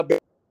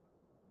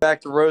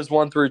Back to Rows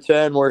 1 through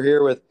 10. We're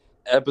here with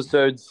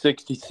episode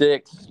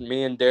 66.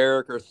 Me and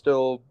Derek are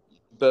still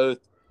both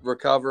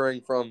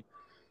recovering from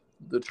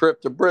the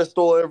trip to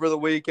Bristol over the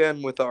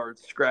weekend with our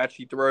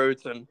scratchy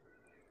throats and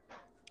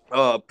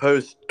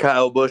post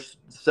Kyle Busch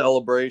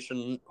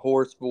celebration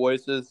hoarse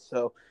voices.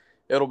 So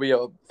it'll be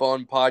a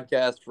fun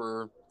podcast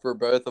for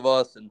both of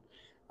us. And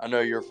I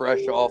know you're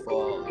fresh off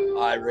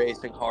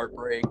iRacing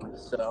heartbreak.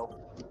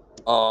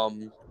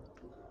 Um,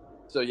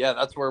 so yeah,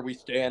 that's where we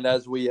stand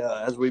as we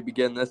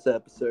begin this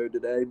episode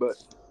today. But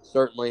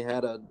certainly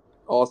had an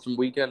awesome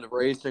weekend of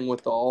racing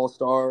with the All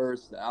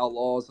Stars, the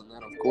Outlaws, and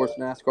then of course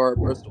NASCAR at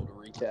Bristol to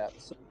recap.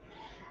 So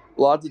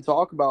a lot to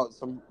talk about.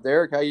 Some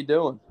Derek, how you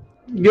doing?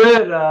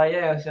 Good.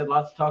 Yeah, I said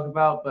lots to talk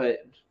about,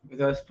 but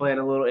with us playing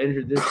a little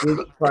injured this week,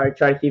 probably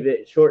try to keep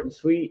it short and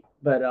sweet,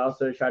 but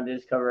also try to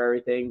just cover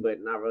everything,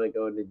 but not really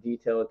go into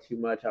detail too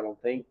much, I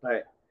don't think.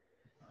 But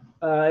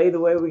either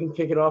way, we can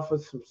kick it off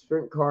with some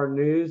sprint car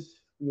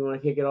news. You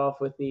want to kick it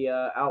off with the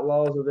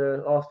Outlaws or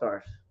the All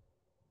Stars?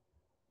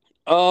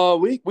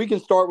 We can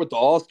start with the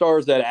All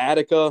Stars at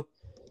Attica.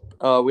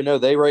 We know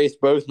they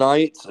raced both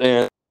nights,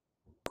 and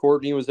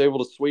Courtney was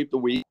able to sweep the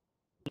week.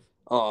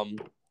 Um,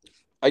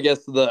 I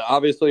guess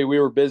obviously we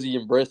were busy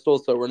in Bristol,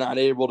 so we're not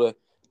able to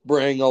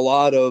bring a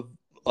lot of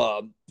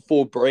uh,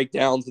 full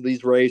breakdowns of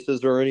these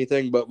races or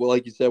anything. But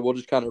like you said, we'll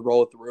just kind of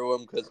roll through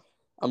them because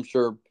I'm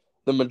sure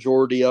the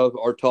majority of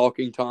our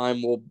talking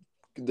time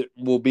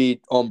will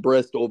be on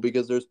Bristol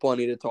because there's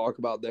plenty to talk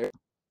about there.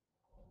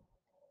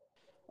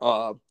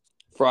 Uh,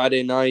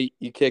 Friday night,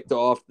 you kicked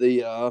off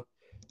the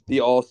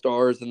All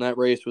Stars, and that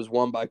race was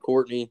won by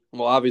Courtney.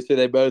 Well, obviously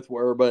they both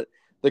were, but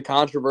the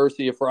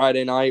controversy of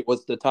Friday night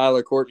was the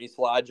Tyler Courtney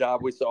slide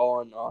job we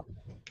saw on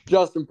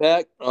Justin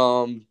Peck.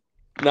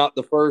 Not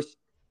the first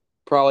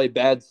probably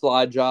bad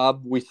slide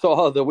job we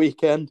saw the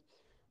weekend,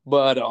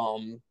 but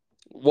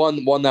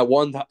one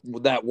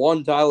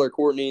Tyler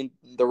Courtney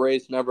the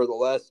race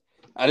nevertheless.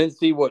 I didn't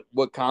see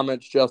what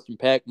comments Justin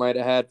Peck might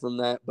have had from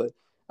that, but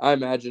I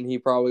imagine he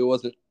probably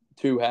wasn't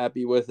too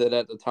happy with it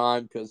at the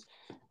time because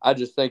I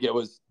just think it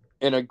was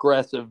an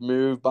aggressive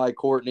move by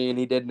Courtney and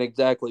he didn't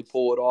exactly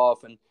pull it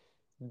off and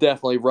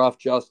definitely roughed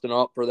Justin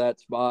up for that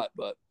spot.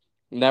 But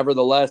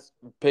nevertheless,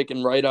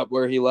 picking right up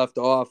where he left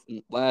off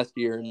last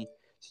year and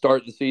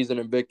starting the season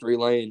in victory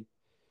lane.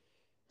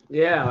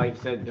 Yeah, like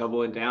you said,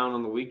 doubling down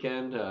on the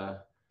weekend.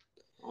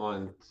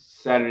 On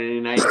Saturday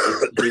night,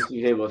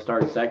 he was able to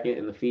start second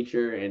in the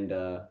feature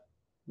and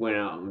went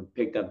out and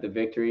picked up the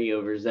victory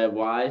over Zeb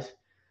Wise.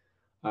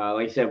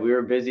 Like I said, we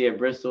were busy at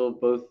Bristol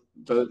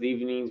both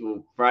evenings.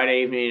 Well,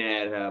 Friday evening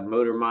at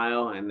Motor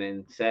Mile, and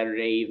then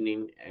Saturday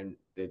evening and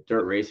the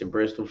dirt race at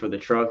Bristol for the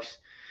trucks,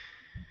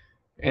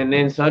 and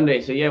then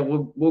Sunday. So yeah,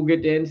 we'll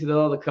get into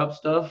all the Cup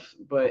stuff,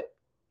 but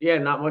yeah,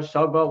 not much to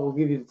talk about. We'll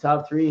give you the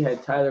top three.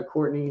 Had Tyler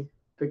Courtney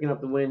picking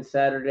up the win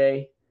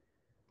Saturday,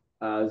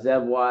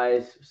 Zeb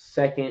Wise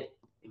second,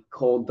 and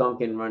Cole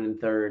Duncan running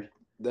third.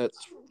 That's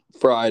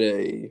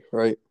Friday,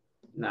 right?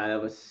 Nah,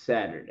 that was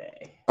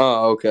Saturday.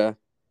 Oh, okay.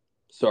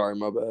 Sorry,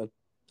 my bad.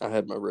 I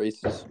had my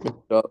races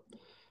mixed up.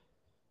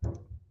 So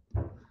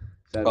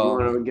if you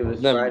want to give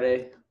us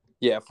Friday.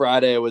 Yeah,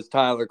 Friday was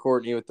Tyler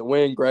Courtney with the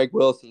win, Greg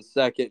Wilson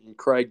second, and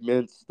Craig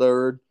Mintz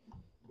third.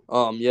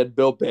 You had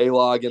Bill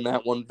Baylog in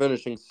that one,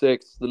 finishing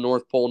sixth, the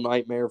North Pole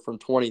Nightmare from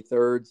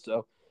 23rd.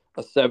 So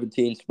a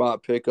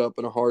 17-spot pickup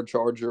and a hard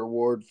charger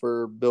award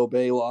for Bill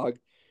Baylog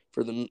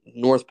for the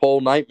North Pole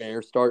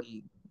Nightmare.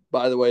 Starting,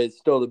 by the way, it's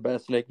still the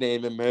best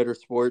nickname in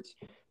motorsports.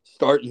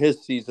 Starting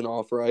his season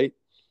off right.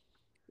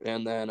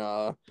 And then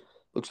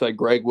looks like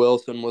Greg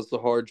Wilson was the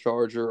hard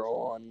charger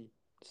on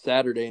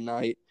Saturday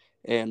night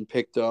and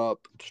picked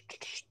up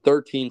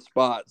 13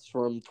 spots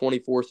from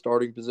 24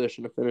 starting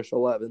position to finish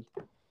 11th.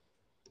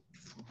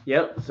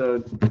 Yep. So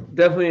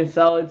definitely a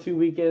solid 2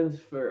 weekends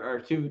for our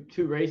two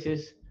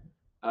races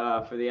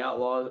for the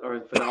Outlaws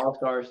or for the All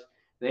Stars.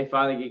 They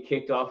finally get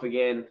kicked off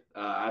again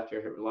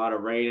after a lot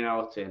of rain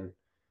out and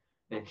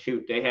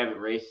shoot, they haven't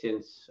raced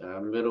since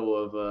middle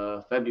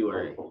of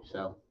February.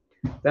 So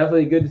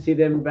definitely good to see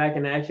them back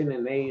in action,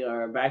 and they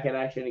are back in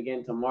action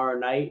again tomorrow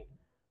night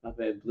up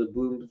at the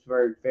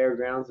Bloomsburg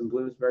Fairgrounds in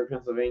Bloomsburg,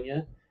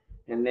 Pennsylvania.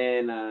 And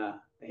then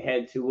they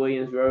head to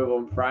Williams Grove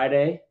on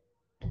Friday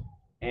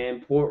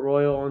and Port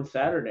Royal on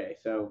Saturday.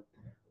 So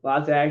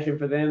lots of action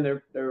for them.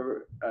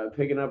 They're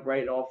picking up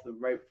right off the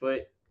right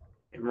foot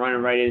and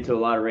running right into a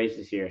lot of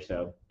races here.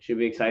 So should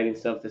be exciting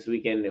stuff this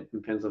weekend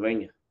in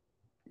Pennsylvania.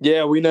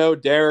 Yeah, we know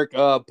Derek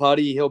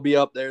Putty. He'll be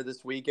up there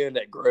this weekend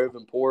at Grove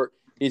and Port.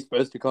 He's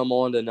supposed to come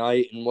on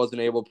tonight and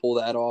wasn't able to pull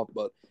that off,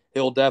 but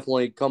he'll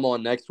definitely come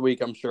on next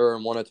week, I'm sure,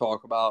 and want to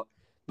talk about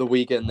the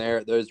weekend there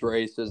at those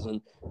races.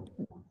 And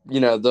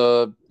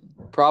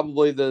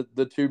probably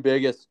the two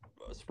biggest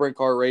sprint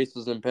car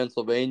races in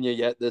Pennsylvania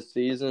yet this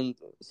season.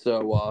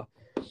 So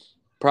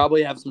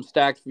probably have some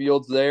stacked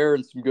fields there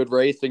and some good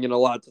racing and a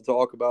lot to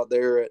talk about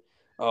there at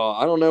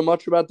I don't know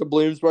much about the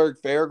Bloomsburg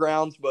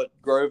Fairgrounds, but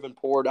Grove and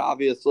Port,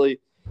 obviously,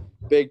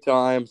 big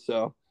time.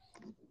 So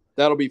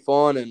that'll be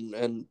fun,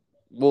 and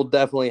we'll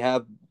definitely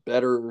have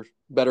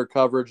better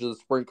coverage of the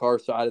sprint car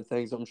side of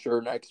things, I'm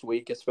sure, next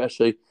week,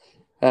 especially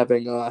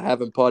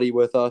having Putty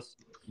with us.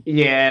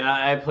 Yeah, and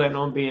I plan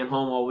on being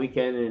home all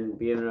weekend and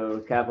being able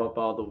to cap up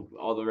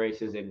all the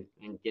races and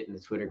getting the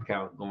Twitter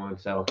account going.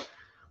 So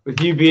with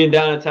you being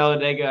down in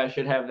Talladega, I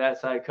should have that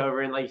side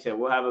covering. Like you said,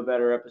 we'll have a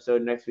better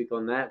episode next week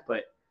on that.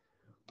 But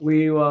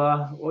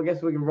I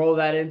guess we can roll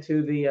that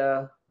into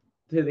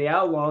the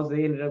Outlaws.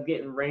 They ended up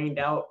getting rained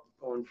out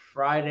on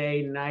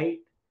Friday night,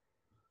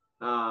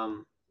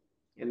 and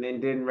then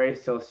didn't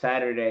race till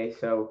Saturday.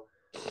 So.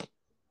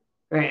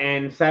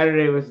 And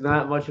Saturday was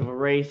not much of a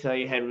race.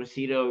 You had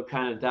Macedo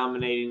kind of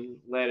dominating,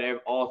 led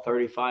all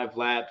 35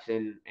 laps,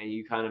 and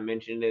you kind of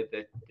mentioned it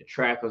that the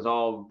track was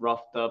all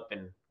roughed up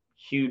and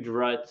huge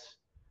ruts.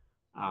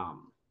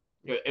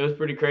 It was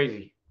pretty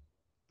crazy.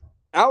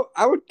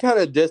 I would kind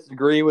of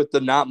disagree with the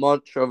not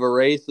much of a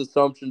race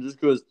assumption, just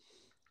because,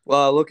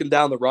 looking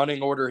down the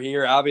running order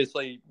here,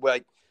 obviously,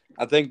 like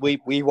I think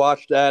we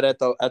watched that at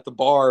the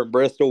bar in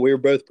Bristol. We were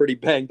both pretty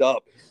banged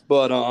up,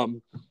 but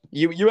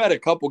you had a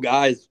couple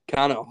guys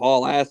kind of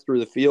haul ass through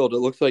the field. It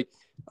looks like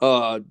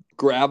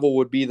Gravel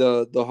would be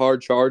the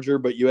hard charger,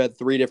 but you had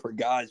three different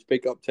guys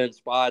pick up 10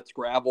 spots.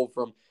 Gravel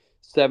from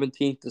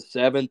 17th to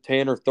 7th,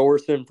 Tanner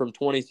Thorson from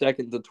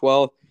 22nd to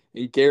 12th,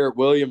 and Garrett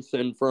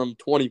Williamson from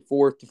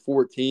 24th to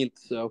 14th.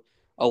 So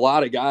a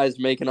lot of guys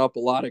making up a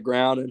lot of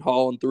ground and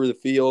hauling through the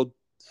field.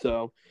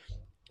 So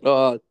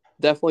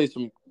definitely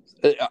some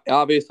 –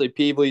 obviously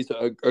Peevely's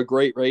a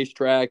great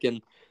racetrack,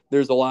 and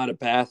there's a lot of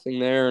passing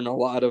there and a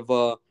lot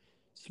of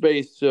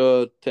space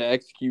to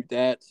execute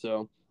that.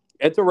 So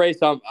it's a race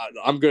I'm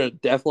going to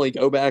definitely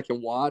go back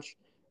and watch.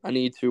 I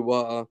need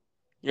to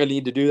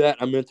do that.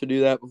 I meant to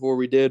do that before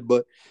we did,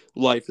 but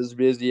life is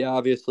busy,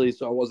 obviously,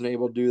 so I wasn't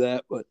able to do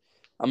that. But,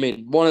 I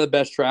mean, one of the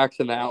best tracks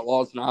in the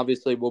Outlaws, and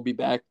obviously we'll be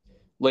back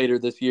later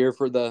this year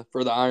for the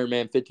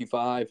Ironman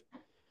 55.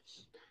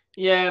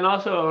 Yeah, and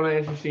also on an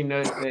interesting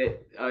note that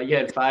you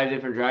had 5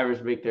 different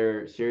drivers make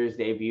their series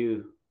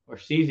debut, or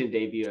season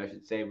debut, I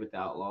should say, with the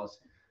Outlaws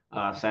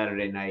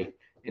Saturday night.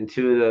 And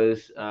 2 of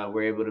those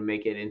were able to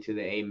make it into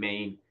the A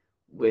main,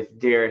 with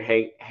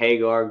Derek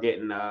Hagar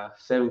getting a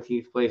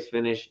 17th place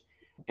finish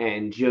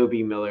and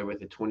Joby Miller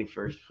with a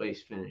 21st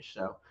place finish.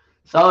 So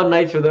solid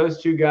nights for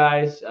those 2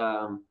 guys.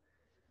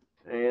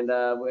 And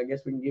I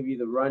guess we can give you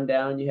the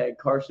rundown. You had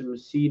Carson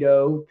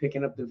Macedo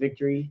picking up the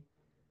victory.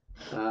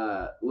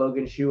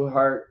 Logan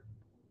Schuchart,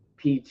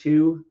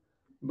 P2.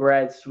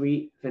 Brad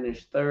Sweet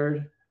finished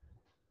 3rd.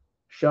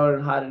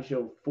 Sheldon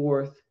Haudenschild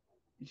 4th.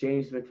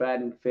 James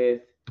McFadden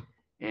 5th.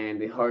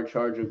 And the hard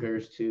charger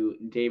goes to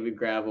David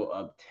Gravel,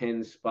 up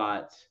 10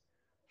 spots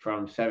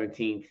from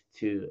 17th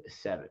to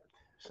 7th.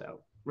 So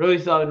really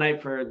solid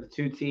night for the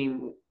 2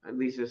 team, at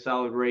least a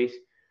solid race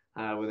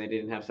when they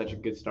didn't have such a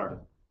good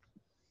start.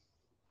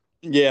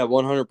 Yeah,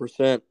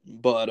 100%.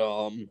 But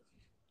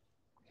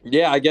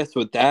yeah, I guess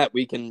with that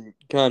we can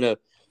kind of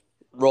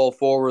roll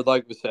forward.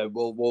 Like we said,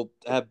 we'll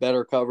have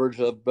better coverage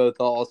of both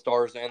the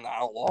All-Stars and the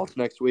Outlaws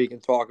next week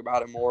and talk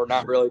about it more.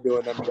 Not really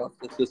doing them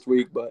justice this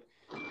week, but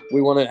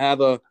we want to have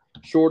a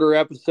shorter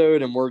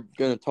episode, and we're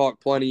going to talk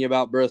plenty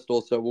about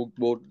Bristol, so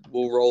we'll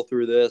roll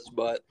through this.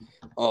 But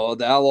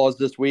the Outlaws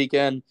this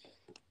weekend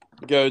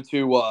go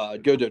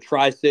to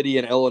Tri-City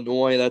in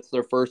Illinois. That's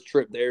their first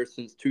trip there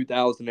since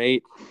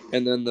 2008,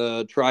 and then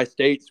the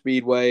Tri-State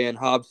Speedway in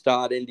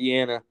Hobstadt,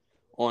 Indiana,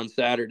 on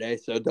Saturday.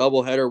 So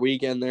doubleheader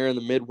weekend there in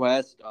the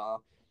Midwest.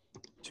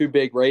 2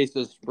 big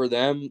races for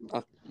them.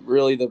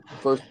 Really, the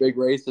first big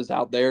races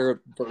out there,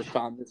 first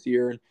time this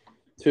year, and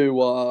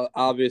 2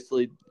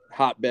 obviously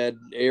hotbed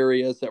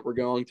areas that we're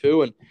going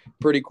to, and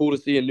pretty cool to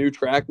see a new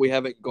track we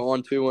haven't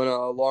gone to in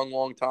a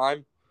long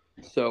time.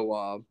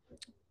 So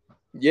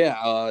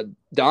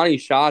Donnie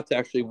Schatz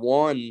actually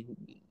won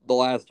the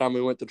last time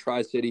we went to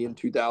Tri-City in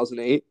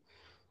 2008.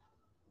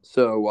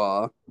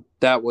 So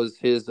that was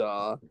his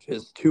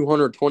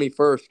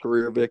 221st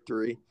career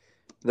victory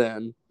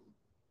then.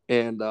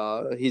 And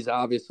he's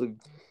obviously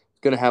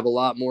going to have a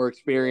lot more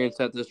experience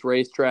at this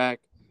racetrack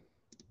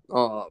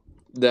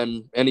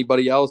than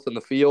anybody else in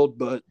the field,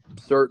 but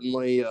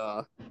certainly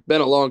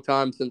been a long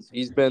time since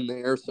he's been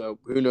there, so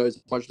who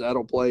knows how much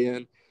that'll play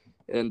in.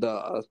 And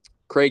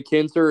Craig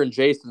Kinser and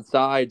Jason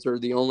Sides are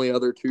the only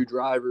other 2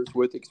 drivers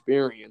with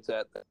experience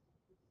at that.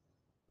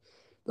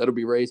 That'll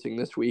be racing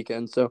this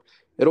weekend. So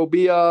it'll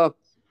be a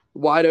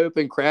wide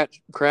open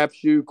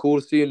crapshoot.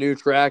 Cool to see a new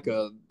track,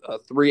 a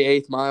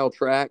 3/8 mile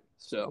track.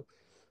 So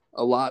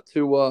a lot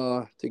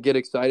to get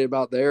excited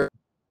about there.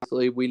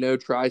 Obviously, we know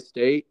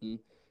Tri-State, and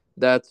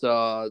that's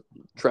a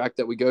track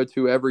that we go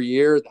to every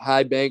year, the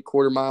High Bank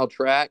quarter-mile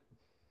track.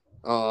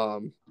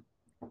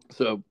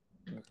 So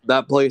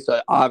that place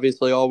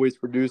obviously always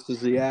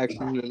produces the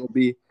action, and it'll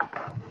be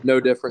no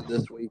different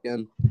this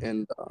weekend.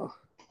 And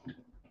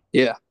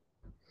yeah.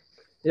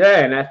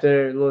 Yeah, and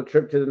after a little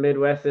trip to the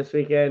Midwest this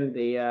weekend,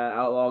 the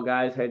Outlaw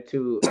guys head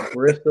to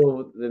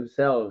Bristol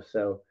themselves.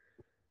 So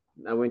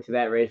I went to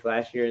that race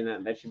last year,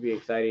 and that should be an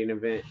exciting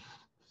event.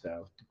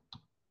 So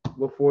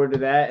look forward to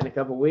that in a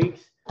couple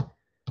weeks.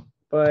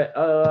 But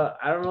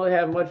I don't really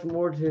have much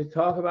more to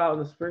talk about on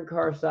the sprint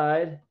car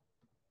side.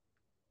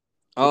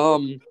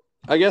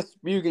 I guess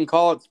you can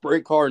call it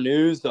sprint car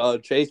news.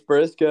 Chase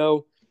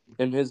Briscoe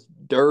and his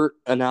dirt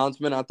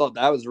announcement. I thought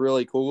that was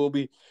really cool. We'll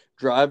be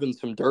driving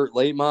some dirt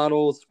late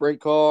model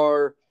sprint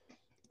car,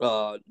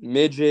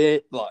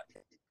 midget, like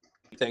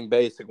thing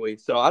basically.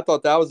 So I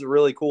thought that was a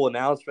really cool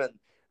announcement.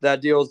 That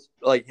deal's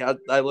like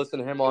I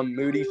listened to him on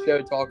Moody's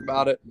show talk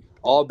about it,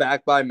 all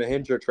backed by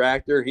Mahindra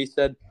Tractor. He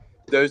said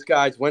those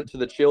guys went to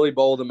the Chili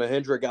Bowl, the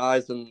Mahindra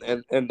guys,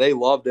 and they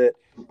loved it.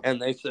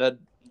 And they said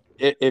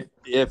if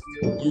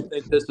you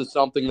think this is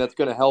something that's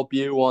going to help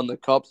you on the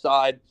cup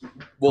side,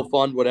 we'll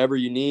fund whatever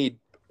you need.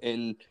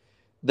 And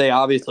they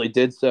obviously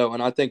did so.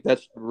 And I think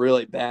that's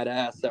really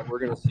badass that we're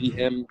going to see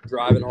him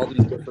driving all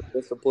these different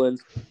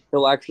disciplines.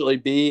 He'll actually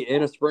be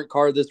in a sprint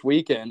car this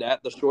weekend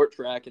at the short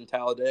track in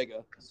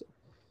Talladega. So,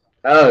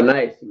 Oh,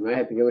 nice. You might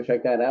have to go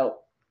check that out.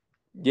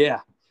 yeah.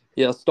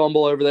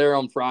 Stumble over there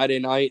on Friday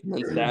night and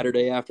then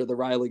Saturday after the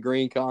Riley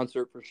Green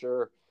concert for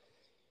sure.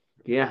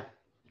 Yeah.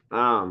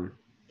 But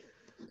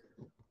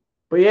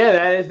yeah,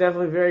 that is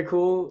definitely very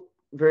cool.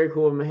 Very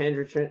cool of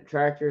Mahindra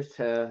Tractors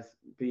to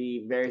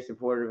be very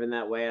supportive in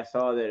that way. I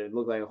saw that it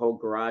looked like a whole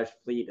garage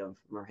fleet of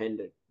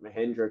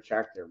Mahindra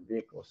Tractor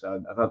vehicles,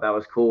 so I thought that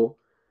was cool.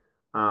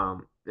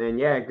 And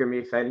yeah, it's gonna be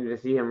exciting to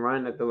see him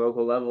run at the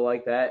local level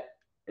like that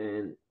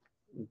and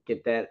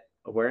get that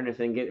awareness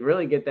and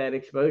get that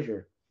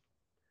exposure.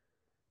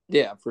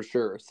 Yeah, for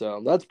sure.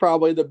 So that's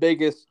probably the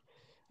biggest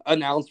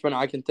announcement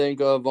I can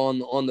think of on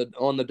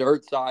the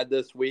dirt side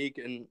this week,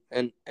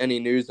 and any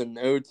news and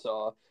notes.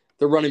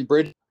 They're running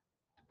Bridge,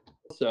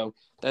 so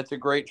that's a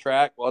great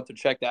track. We'll have to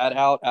check that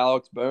out.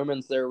 Alex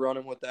Bowman's there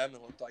running with them.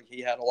 It looked like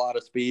he had a lot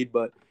of speed,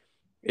 but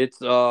it's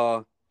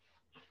so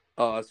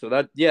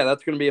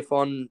that's gonna be a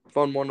fun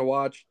one to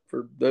watch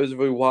for those of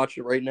you who watch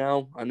it right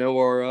now. I know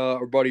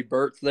our buddy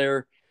Bert's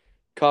there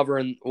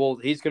covering. Well,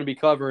 he's going to be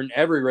covering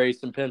every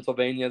race in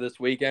Pennsylvania this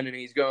weekend, and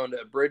he's going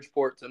to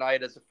Bridgeport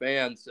tonight as a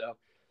fan. So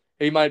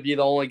he might be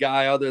the only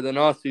guy other than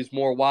us who's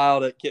more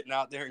wild at getting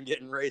out there and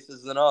getting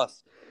races than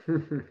us.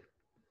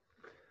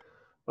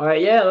 All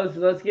right, yeah,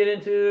 let's get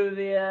into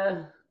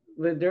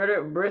the dirt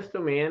at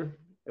Bristol, man.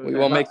 We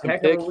want to make some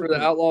picks for the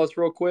Outlaws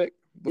real quick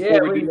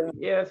before we do that.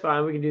 Yeah, that's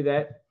fine. We can do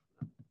that.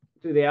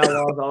 Do the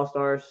Outlaws All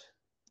Stars.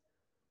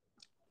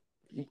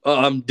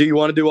 Do you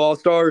want to do All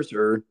Stars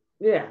or?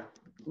 Yeah.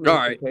 All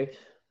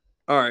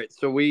right.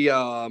 So we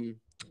got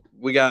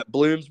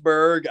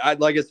Bloomsburg.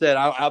 Like I said,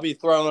 I'll be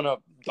throwing a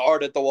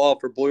dart at the wall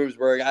for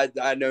Bloomsburg.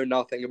 I know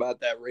nothing about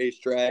that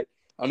racetrack.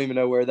 I don't even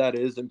know where that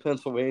is in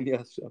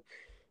Pennsylvania. So,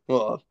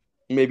 well,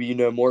 maybe you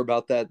know more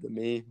about that than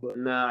me. But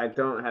no, I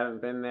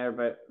haven't been there.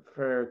 But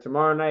for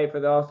tomorrow night for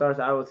the All Stars,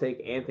 I will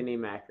take Anthony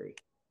Macri.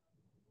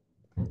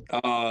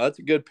 That's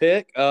a good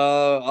pick.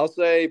 I'll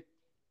say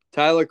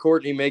Tyler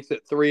Courtney makes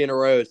it 3 in a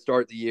row to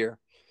start the year.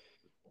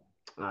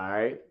 All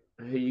right.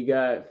 Who you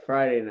got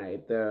Friday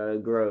night,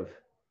 the Grove?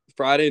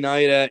 Friday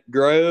night at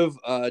Grove,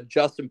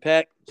 Justin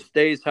Peck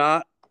stays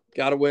hot.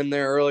 Got a win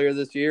there earlier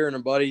this year, and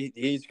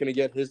he's going to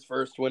get his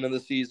first win of the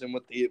season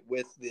with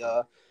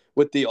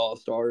the All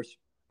Stars.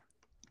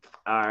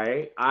 All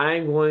right,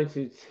 I'm going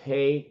to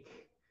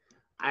take.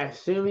 I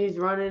assume he's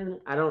running.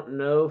 I don't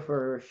know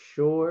for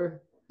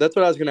sure. That's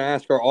what I was going to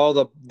ask. Are all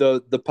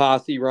the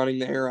posse running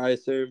there? I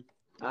assume.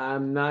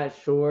 I'm not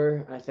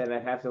sure. I said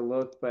I'd have to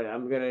look, but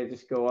I'm going to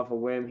just go off a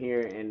whim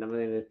here, and I'm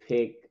going to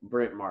pick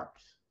Brent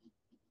Marks.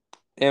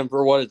 And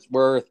for what it's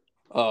worth,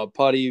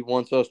 Putty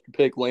wants us to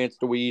pick Lance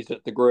DeWeese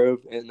at the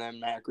Grove and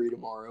then Macri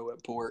tomorrow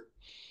at Port.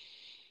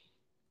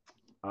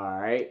 All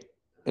right.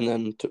 And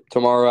then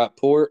tomorrow at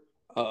Port,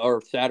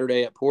 or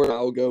Saturday at Port,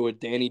 I'll go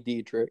with Danny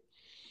Dietrich.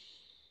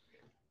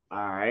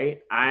 All right.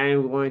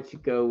 I'm going to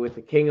go with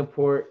the King of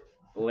Port,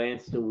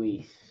 Lance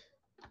DeWeese.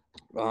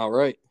 All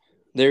right.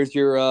 There's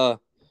your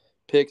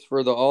picks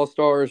for the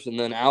All-Stars, and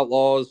then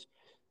Outlaws.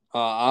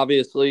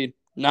 Obviously,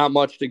 not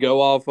much to go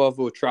off of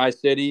with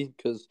Tri-City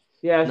because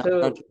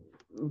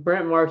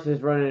Brent Marks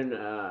is running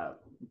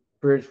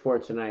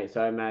Bridgeport tonight,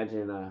 so I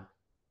imagine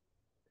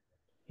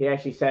he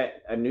actually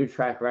set a new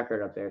track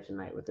record up there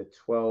tonight with a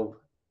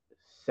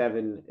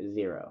 12.70.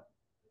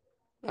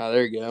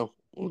 There you go.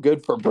 Well,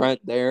 good for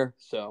Brent there.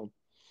 So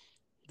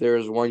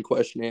there's one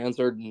question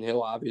answered, and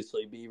he'll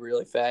obviously be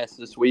really fast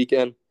this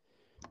weekend.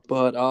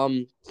 But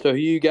so who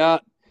you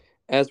got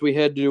as we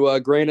head to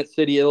Granite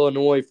City,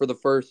 Illinois for the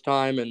first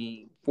time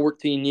in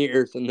 14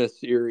 years in this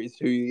series?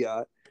 Who you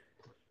got?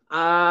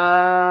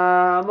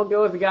 I'm going to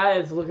go with the guy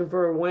that's looking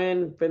for a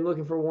win. Been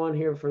looking for one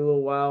here for a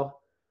little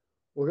while.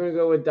 We're going to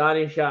go with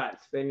Donnie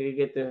Schatz. They need to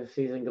get the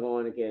season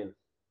going again.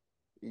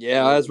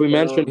 Yeah, as we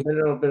mentioned, it's been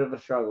a little bit of a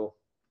struggle.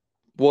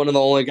 One of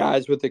the only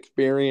guys with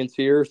experience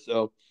here,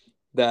 so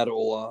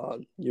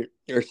that'll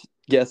you're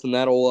guessing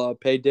that'll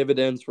pay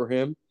dividends for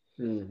him.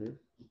 Mm-hmm.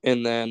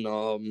 And then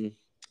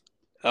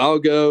I'll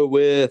go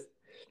with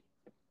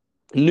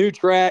new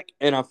track,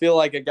 and I feel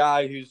like a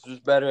guy who's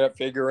just better at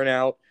figuring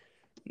out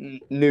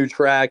new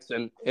tracks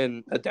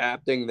and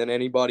adapting than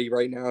anybody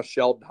right now,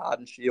 Sheldon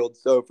Haudenschild.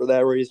 So for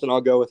that reason,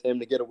 I'll go with him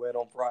to get a win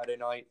on Friday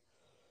night.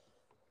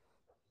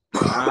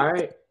 All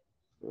right.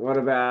 What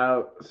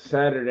about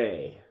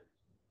Saturday?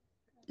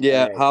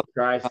 Yeah,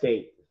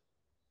 Tri-State.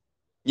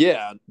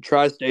 Yeah,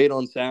 Tri-State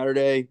on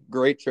Saturday,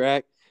 great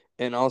track,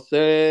 and I'll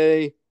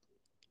say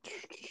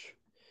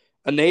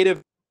a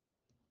native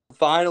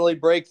finally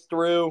breaks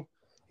through.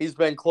 He's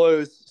been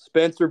close.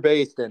 Spencer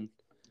Baston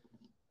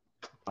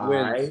All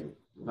wins. right.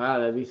 Wow,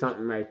 that'd be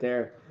something right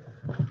there.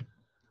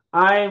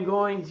 I am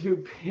going to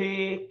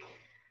pick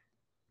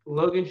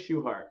Logan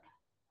Schuchart.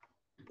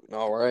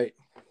 All right.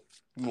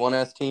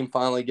 1S team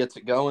finally gets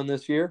it going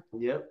this year.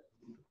 Yep.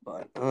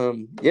 But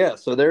yeah,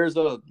 so there's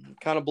a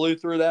kind of blew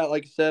through that,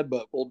 like you said,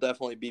 but we'll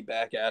definitely be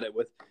back at it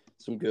with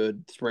some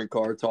good sprint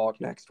car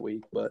talk next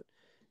week. But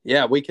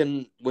yeah, we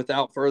can,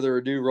 without further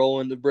ado,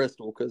 roll into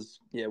Bristol because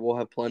yeah, we'll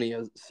have plenty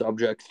of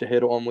subjects to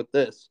hit on with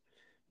this.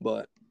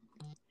 But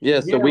yeah,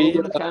 so we'll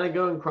just kind of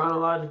go in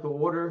chronological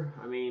order.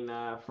 I mean,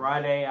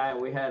 Friday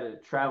we had a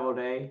travel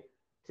day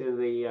to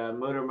the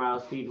Motor Mile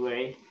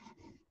Speedway,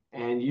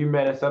 and you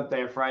met us up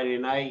there Friday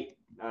night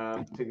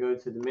to go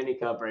to the Mini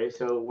Cup race.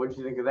 So what did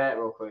you think of that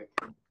real quick?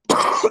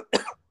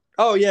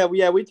 Oh, yeah,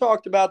 we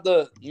talked about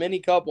the Mini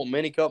Cup on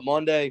Mini Cup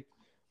Monday,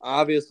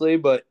 obviously,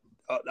 but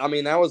I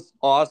mean, that was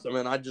awesome,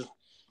 and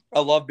I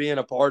love being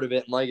a part of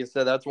it. And like I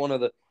said, that's one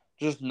of the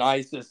just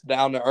nicest,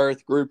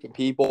 down-to-earth group of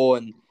people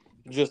and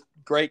just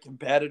great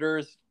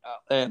competitors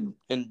and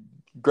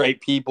great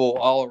people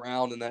all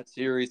around in that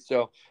series.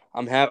 So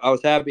I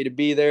was happy to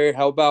be there,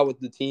 help out with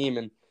the team,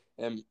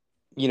 and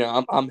you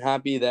know, I'm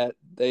happy that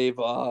they've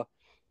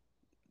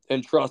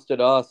entrusted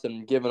us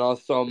and given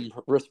us some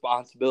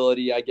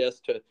responsibility, I guess,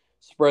 to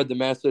spread the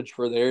message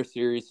for their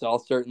series. So I'll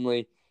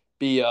certainly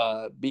be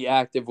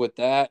active with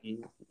that,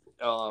 and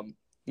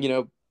you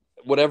know,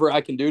 whatever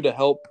I can do to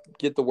help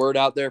get the word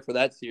out there for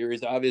that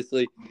series.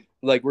 Obviously,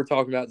 like we're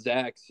talking about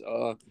Zach's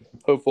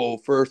hopeful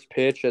first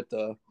pitch at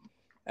the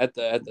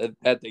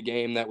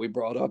game that we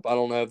brought up. I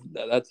don't know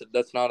if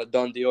that's not a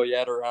done deal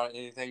yet or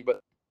anything,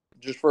 but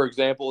just for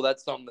example,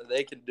 that's something that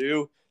they can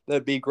do.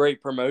 That'd be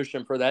great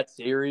promotion for that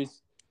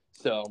series.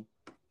 So,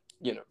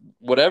 you know,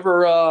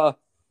 whatever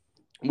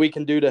we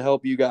can do to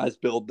help you guys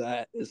build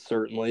that is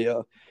certainly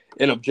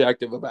an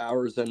objective of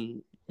ours.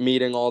 And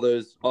meeting all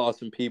those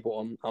awesome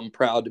people, I'm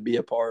proud to be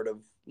a part of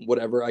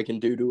whatever I can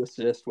do to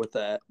assist with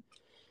that.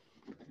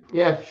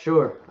 Yeah,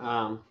 sure.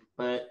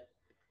 But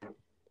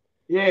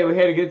yeah, we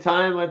had a good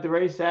time at the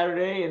race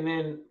Saturday,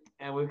 and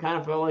we kind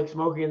of felt like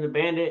Smokey and the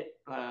Bandit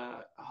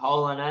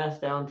hauling ass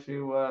down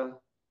to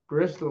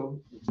Bristol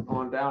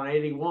on down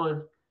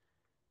 81.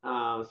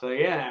 So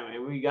yeah, I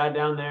mean, we got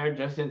down there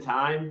just in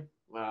time.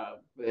 We were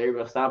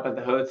able to stop at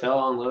the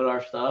hotel, unload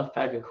our stuff,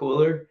 pack a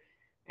cooler,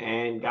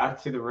 and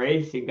got to the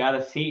race and got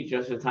a seat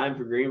just in time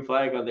for green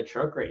flag on the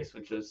truck race,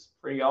 which was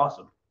pretty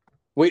awesome.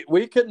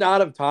 We could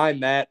not have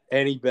timed that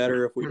any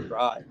better if we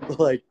tried.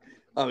 Like,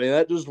 I mean,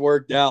 that just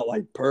worked out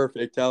like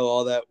perfect how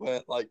all that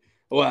went. Like,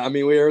 well, I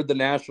mean, we heard the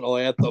national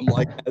anthem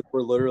like as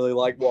we're literally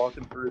like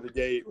walking through the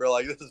gate. We're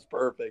like, this is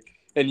perfect.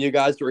 And you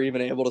guys were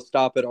even able to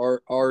stop at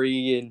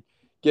RE and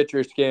get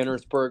your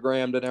scanners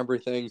programmed and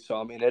everything.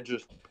 So I mean,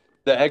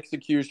 the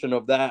execution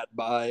of that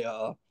by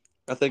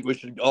I think we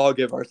should all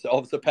give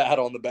ourselves a pat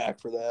on the back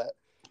for that.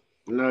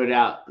 No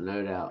doubt.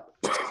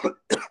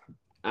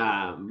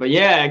 But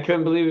yeah, I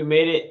couldn't believe we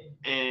made it,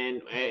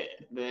 and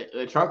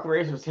the truck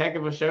race was heck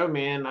of a show,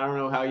 man. I don't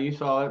know how you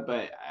saw it,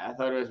 but I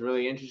thought it was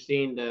really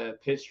interesting, the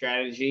pit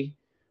strategy,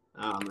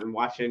 and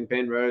watching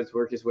Ben Rhodes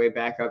work his way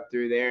back up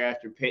through there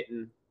after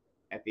pitting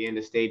at the end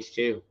of stage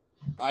 2.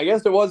 I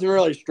guess it wasn't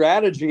really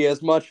strategy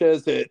as much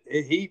as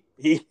he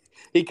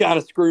kind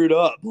of screwed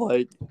up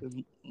like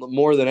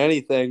more than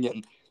anything,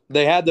 and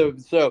they had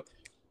so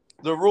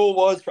the rule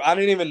was I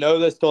didn't even know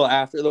this till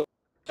after the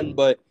one,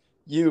 but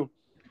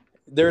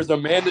there's a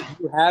mandate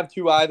you have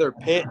to either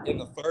pit in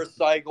the first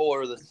cycle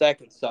or the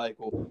second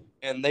cycle,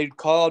 and they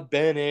called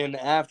Ben in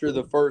after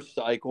the first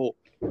cycle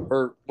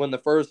or when the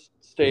first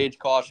stage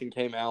caution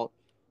came out,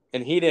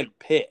 and he didn't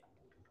pit.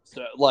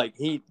 So like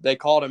they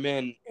called him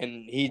in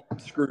and he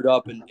screwed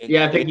up and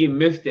yeah, I think you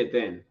missed it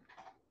then.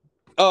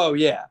 Oh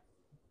yeah.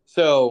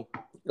 So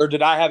or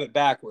did I have it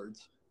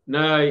backwards?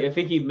 No, I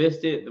think he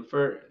missed it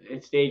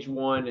in stage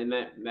 1, and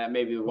that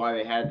may be why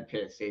they had to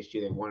pit at stage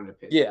 2. They wanted to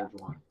pit stage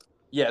 1.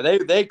 Yeah,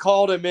 they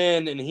called him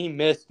in and he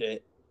missed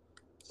it.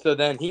 So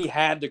then he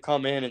had to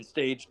come in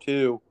stage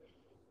 2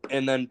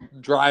 and then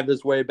drive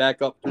his way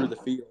back up through the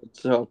field.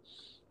 So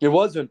it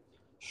wasn't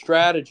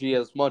strategy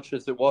as much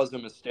as it was a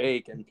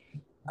mistake. And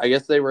I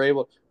guess they were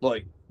able,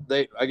 I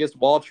guess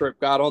Waltrip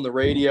got on the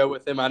radio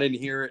with him. I didn't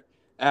hear it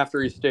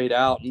after he stayed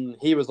out. And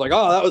he was like,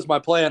 oh, that was my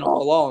plan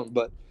all along.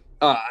 But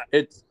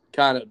it's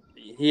kind of,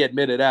 he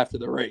admitted after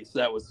the race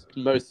that was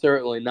most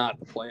certainly not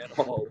the plan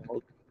all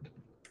along.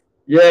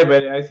 Yeah,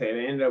 but I say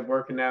they ended up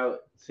working out,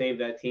 saved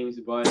that team's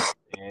butt,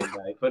 and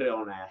they put it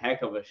on a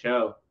heck of a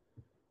show.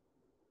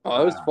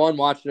 Oh, it was fun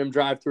watching him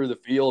drive through the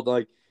field.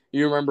 Like,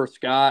 you remember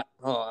Scott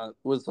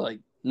was like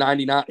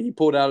 99. He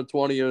pulled out a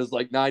 20. It was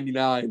like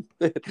 99.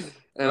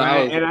 And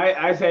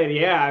I said,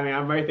 yeah. I mean,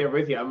 I'm right there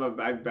with you.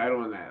 I bet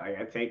on that. Like,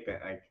 I take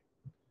that. Like,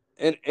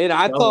 and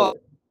I thought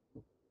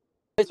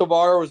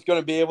Savara was going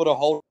to be able to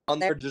hold on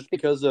there just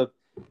because of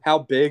how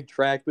big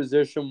track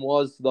position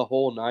was the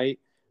whole night.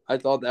 I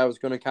thought that was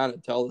going to kind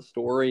of tell the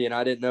story, and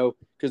I didn't know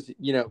because,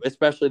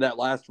 especially that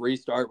last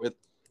restart with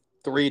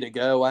 3 to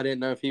go, I didn't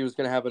know if he was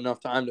going to have enough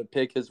time to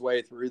pick his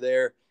way through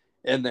there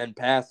and then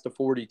pass to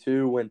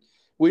 42. When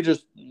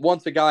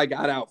once a guy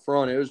got out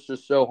front, it was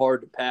just so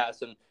hard to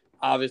pass. And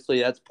obviously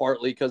that's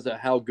partly because of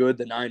how good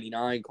the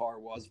 99 car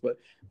was. But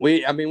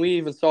we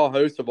even saw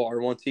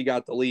Hocevar once he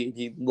got the lead.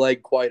 He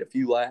led quite a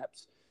few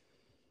laps.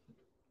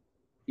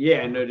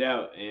 Yeah, no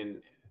doubt. And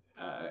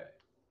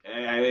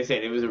as I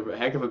said, it was a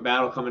heck of a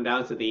battle coming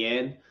down to the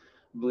end.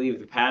 I believe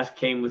the pass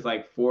came with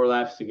like 4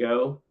 laps to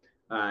go.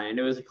 And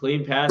it was a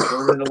clean pass,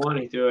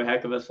 1-1. He threw a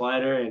heck of a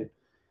slider, and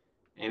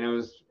it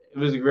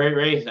was a great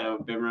race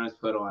that Ben Rhodes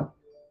put on.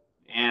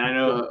 And I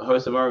know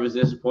Hocevar was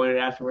disappointed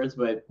afterwards,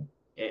 but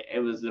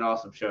it was an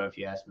awesome show, if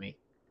you ask me.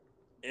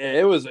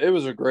 It was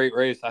a great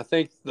race. I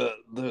think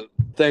the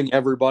thing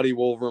everybody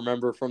will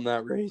remember from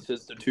that race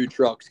is the 2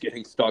 trucks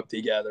getting stuck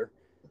together.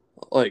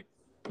 Like,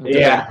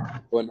 yeah,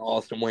 when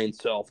Austin Wayne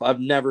self.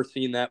 I've never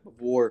seen that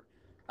before.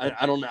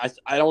 I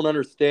don't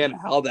understand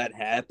how that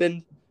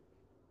happened,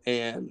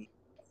 and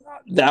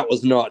that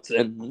was nuts.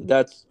 And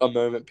that's a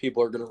moment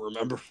people are going to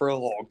remember for a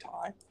long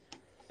time.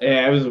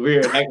 Yeah, it was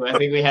weird. Heck, I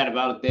think we had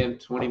about a damn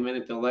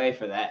 20-minute delay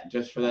for that,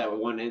 just for that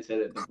one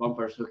incident, the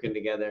bumpers hooking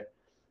together.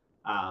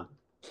 And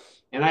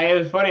it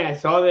was funny. I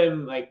saw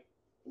them, like,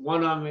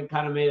 one of them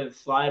kind of made a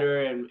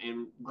slider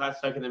and got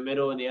stuck in the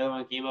middle, and the other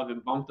one came up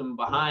and bumped them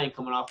behind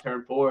coming off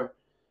turn 4.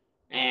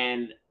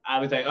 And I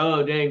was like,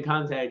 oh, dang,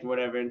 contact,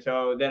 whatever. And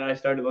so then I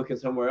started looking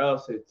somewhere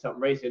else at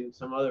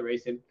some other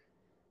racing.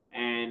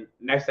 And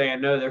next thing I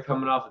know, they're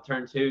coming off of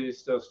turn 2,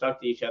 still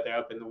stuck to each other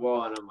up in the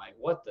wall. And I'm like,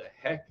 what the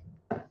heck?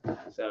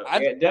 So,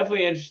 yeah,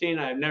 definitely interesting.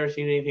 I've never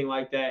seen anything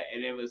like that.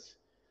 And it was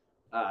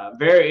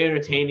very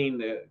entertaining,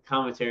 the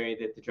commentary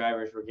that the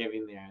drivers were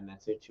giving there in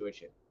that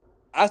situation.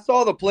 I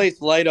saw the place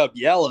light up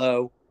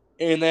yellow,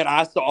 and then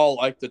I saw,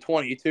 like, the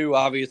 22,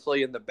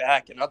 obviously, in the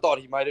back. And I thought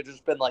he might have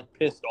just been, like,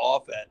 pissed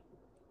off at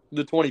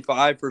the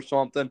 25 or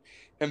something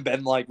and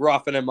been, like,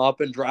 roughing him up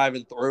and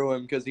driving through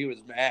him because he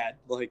was mad.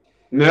 Like,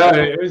 no,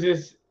 it was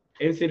just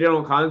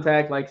incidental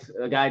contact, like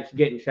a guy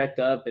getting checked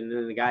up and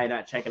then the guy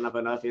not checking up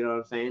enough. You know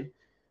what I'm saying?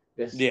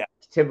 Just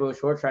typical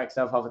short track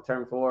stuff off of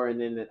turn 4. And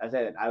then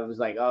I was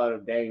like, oh,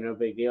 dang, no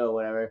big deal,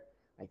 whatever.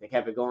 Like, they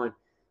kept it going,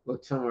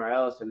 looked somewhere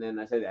else, and then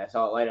I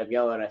saw it light up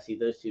yellow, and I see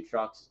those 2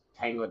 trucks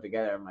tangled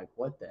together. I'm like,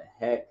 what the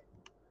heck?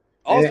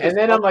 And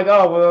then I'm like,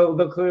 oh, well,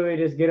 they'll clearly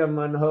just get them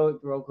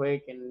unhooked real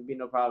quick and be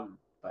no problem.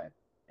 But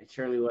it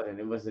surely wasn't.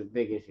 It was a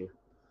big issue.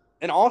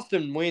 And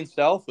Austin Wayne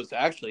Self was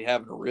actually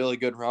having a really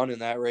good run in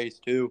that race,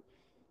 too.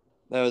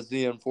 That was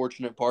the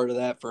unfortunate part of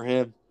that for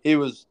him. He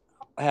was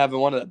having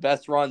one of the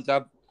best runs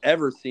I've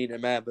ever seen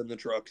him have in the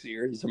Truck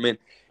Series. I mean,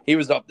 he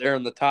was up there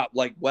in the top,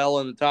 like, well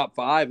in the top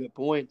 5 at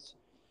points.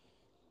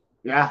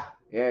 Yeah,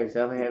 he's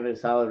definitely having a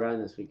solid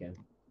run this weekend.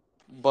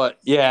 But,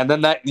 yeah, and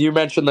then that you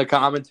mentioned the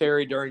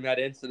commentary during that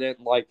incident,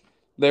 like,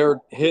 they're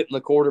hitting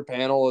the quarter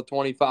panel at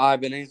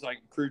 25, and he's like,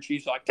 crew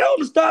chief's like, tell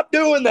him to stop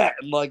doing that,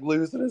 and, like,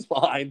 losing his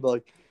mind.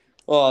 Like,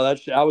 oh, that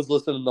shit. I was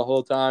listening the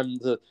whole time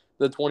to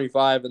the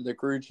 25, and the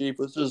crew chief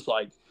was just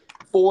like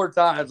 4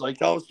 times, like,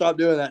 tell him stop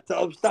doing that,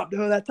 tell him stop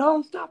doing that, tell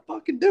him stop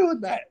fucking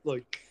doing that.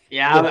 Like,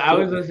 yeah, I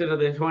was listening to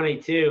the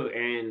 22,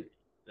 and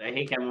I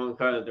think I'm on the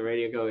car at the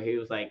radio go. He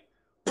was like,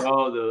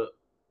 well, the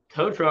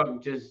tow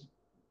truck just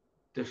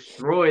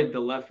destroyed the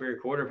left rear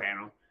quarter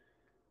panel.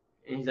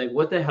 And he's like,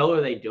 what the hell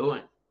are they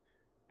doing?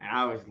 And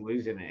I was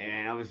losing it,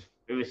 and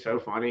it was so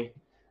funny.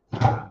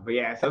 But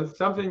yeah,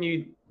 something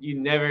you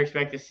never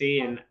expect to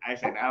see, and I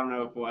said, I don't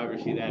know if we'll ever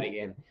see that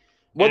again.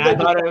 What they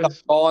thought it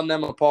was sawing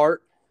them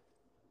apart.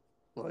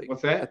 Like,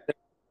 what's that?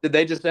 Did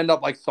they just end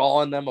up like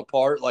sawing them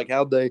apart? Like,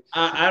 how'd they?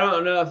 I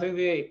don't know. I think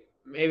they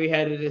maybe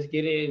had to just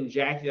get it and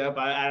jacked it up.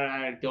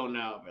 I don't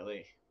know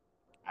really.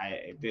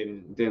 I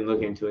didn't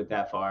look into it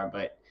that far,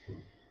 but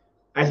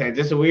I said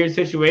just a weird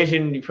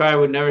situation. You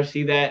probably would never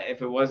see that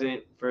if it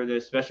wasn't for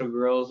the special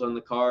grills on the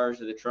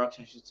cars or the trucks,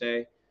 I should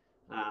say,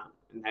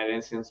 in that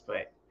instance.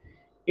 But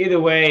either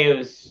way, it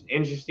was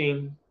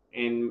interesting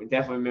and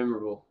definitely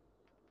memorable.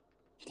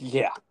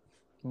 Yeah,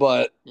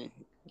 but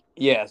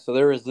yeah, so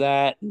there was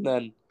that, and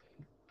then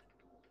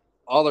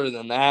other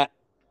than that,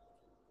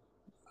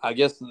 I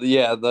guess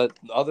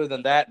other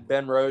than that,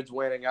 Ben Rhodes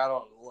winning. I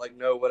don't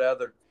know what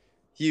other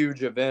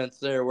huge events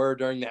there were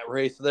during that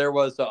race. There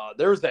was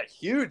that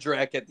huge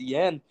wreck at the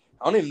end.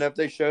 I don't even know if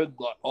they showed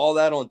all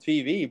that on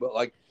TV, but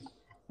like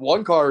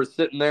one car was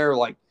sitting there,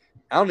 like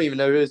I don't even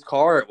know whose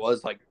car it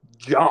was, like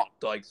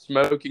jumped, like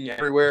smoking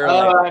everywhere.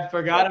 Oh, I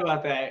forgot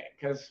about that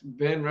because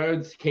Ben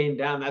Rhodes came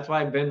down. That's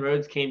why Ben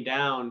Rhodes came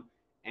down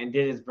and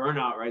did his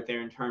burnout right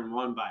there in turn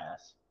 1 by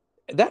us.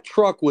 that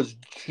truck was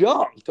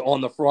junked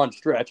on the front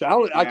stretch.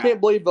 I can't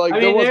believe I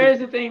mean, there is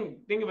the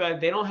thing about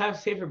it. They don't have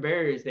safer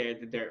barriers there at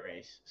the dirt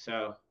race,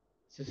 so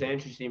it's just an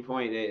interesting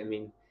point. That, I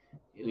mean,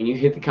 when you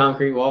hit the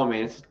concrete wall,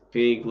 man, it's a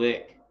big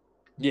lick.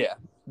 Yeah,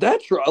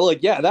 that truck,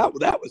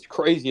 that was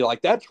crazy.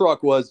 Like that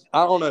truck was,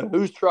 I don't know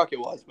whose truck it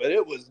was, but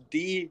it was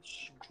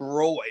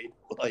destroyed.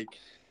 Like,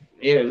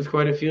 yeah, it was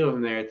quite a few of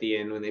them there at the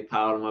end when they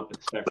piled them up at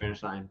the start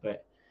finish line.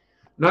 But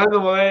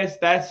nonetheless,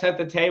 that set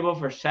the table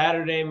for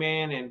Saturday,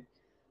 man. And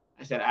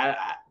I said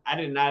I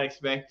did not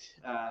expect.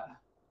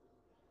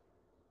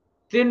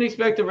 Didn't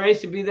expect the race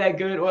to be that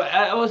good. Well,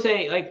 I will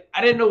say, like, I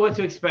didn't know what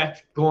to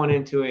expect going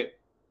into it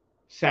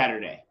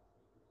Saturday.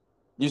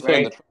 You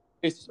saying the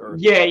race?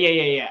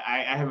 Yeah.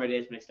 I have my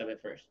days mixed up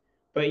at first.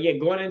 But, yeah,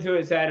 going into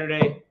it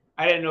Saturday,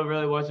 I didn't know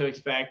really what to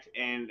expect.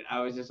 And I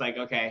was just like,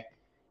 okay.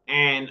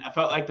 And I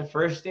felt like the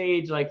first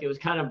stage, like, it was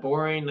kind of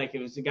boring. Like,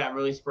 it got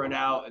really spread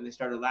out, and they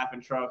started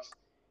lapping trucks.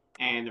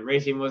 And the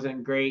racing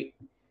wasn't great.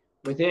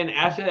 But then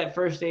after that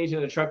first stage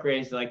of the truck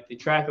race, like, the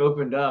track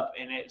opened up,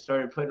 and it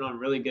started putting on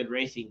really good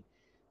racing.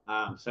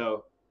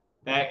 So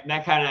that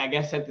kind of, I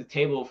guess, set the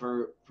table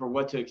for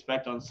what to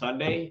expect on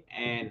Sunday,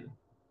 and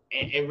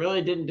it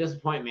really didn't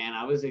disappoint, man.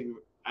 I'm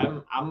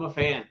a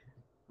fan.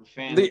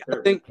 I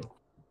think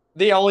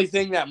the only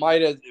thing that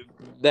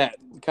that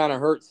kind of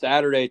hurt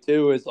Saturday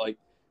too is like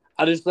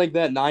I just think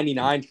that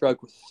 99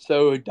 truck was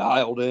so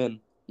dialed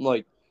in.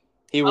 Like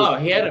he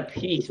had a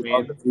piece,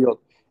 man.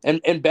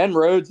 And Ben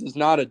Rhodes is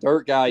not a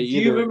dirt guy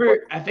either. Do you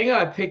remember? I think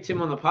I picked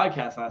him on the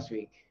podcast last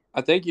week.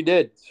 I think you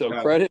did. So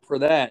credit for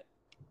that.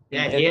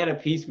 Yeah, he had a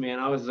piece, man.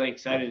 I was like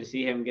excited to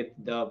see him get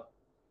the dub.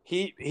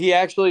 He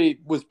actually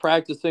was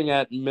practicing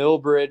at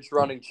Millbridge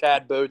running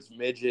Chad Boat's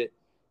midget.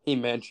 He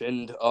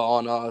mentioned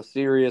on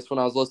Sirius when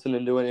I was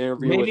listening to an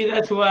interview. Maybe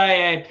that's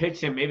why I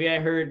picked him. Maybe I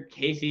heard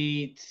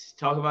Casey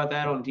talk about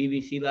that on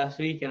DVC last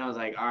week, and I was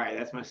like, all right,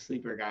 that's my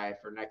sleeper guy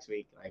for next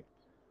week. Like,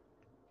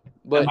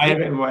 that might have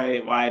been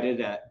why I did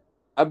that.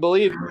 I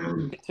believe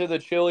to the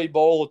Chili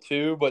Bowl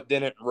too, but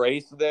didn't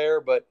race there.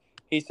 But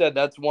he said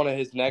that's one of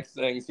his next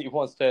things. He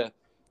wants to.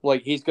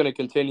 Like, he's going to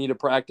continue to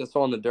practice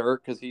on the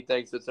dirt because he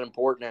thinks it's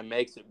important and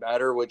makes it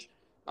better, which,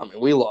 I mean,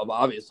 we love,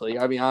 obviously.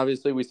 I mean,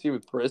 obviously, we see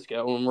with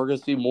Briscoe, and we're going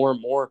to see more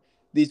and more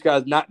these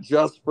guys, not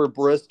just for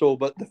Bristol,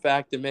 but the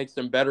fact it makes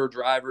them better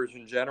drivers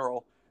in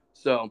general.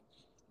 So,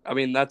 I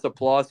mean, that's a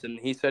plus. And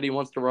he said he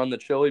wants to run the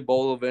Chili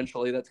Bowl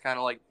eventually. That's kind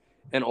of like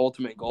an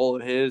ultimate goal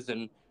of his.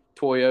 And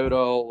Toyota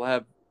will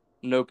have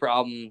no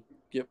problem.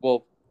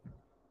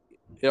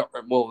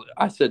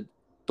 I said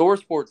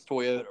ThorSport's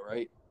Toyota,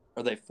 right?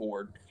 Or are they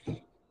Ford?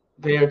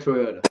 They are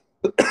Toyota.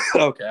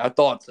 Okay, I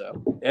thought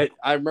so.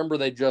 I remember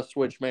they just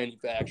switched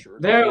manufacturers.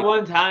 There at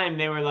one time,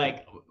 they were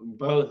like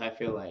both, I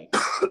feel like.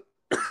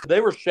 They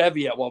were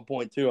Chevy at one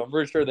point, too. I'm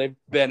pretty sure they've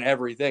been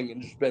everything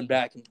and just been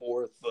back and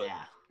forth.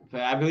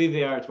 But I believe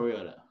they are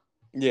Toyota.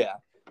 Yeah.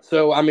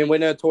 So, I mean, we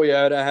know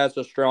Toyota has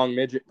a strong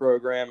midget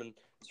program and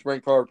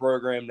sprint car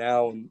program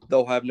now, and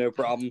they'll have no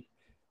problem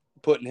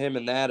putting him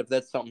in that if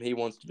that's something he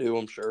wants to do,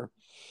 I'm sure.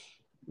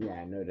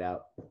 Yeah, no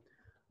doubt.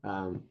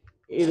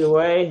 Either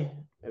way,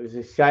 it was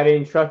an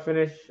exciting truck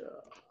finish.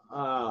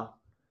 And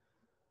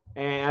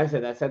I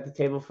said that set the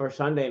table for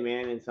Sunday,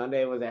 man. And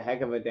Sunday was a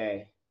heck of a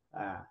day.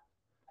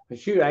 But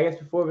shoot, I guess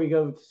before we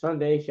go to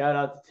Sunday, shout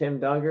out to Tim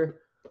Duggar.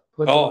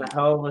 Puts on a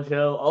hell of a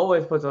show.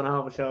 Always puts on a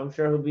hell of a show. I'm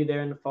sure he'll be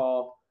there in the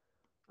fall.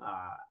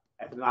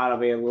 If not, I'll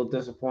be a little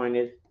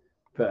disappointed.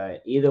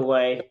 But either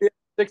way.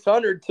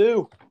 600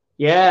 too.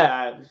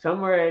 Yeah,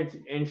 somewhere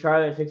in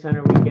Charlotte,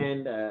 600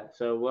 weekend.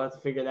 So we'll have to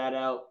figure that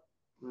out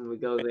when we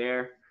go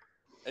there.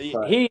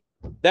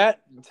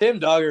 Tim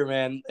Duggar,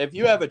 man, if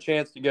you have a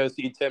chance to go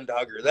see Tim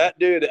Duggar, that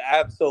dude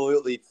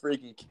absolutely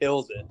freaking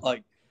kills it.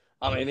 Like,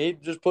 I mean, he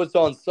just puts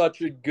on such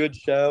a good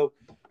show,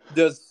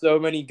 does so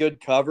many good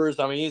covers.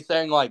 I mean, he's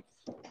saying, like,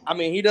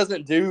 he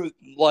doesn't do,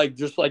 like,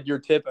 just like your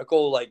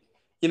typical, like,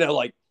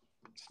 like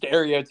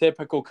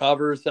stereotypical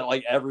covers that,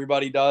 like,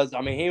 everybody does.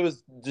 I mean, he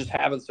was just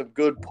having some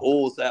good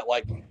pulls that,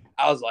 like,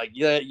 I was like,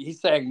 yeah,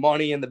 he's saying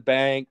Money in the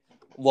Bank,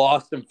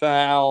 Lost and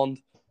Found,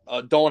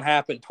 Don't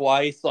Happen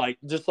Twice, like,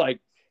 just like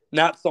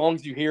not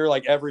songs you hear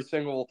like every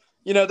single,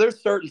 there's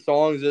certain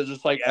songs that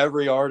just like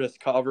every artist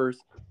covers,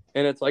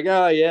 and it's like,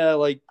 oh yeah,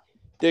 like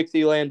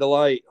Dixieland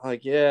Delight,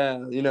 like, yeah,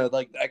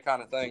 like that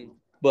kind of thing.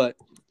 But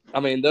I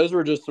mean, those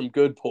were just some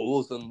good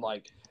pulls, and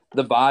like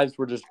the vibes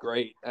were just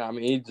great. I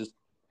mean, he just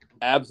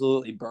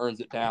absolutely burns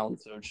it down.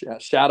 So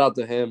shout out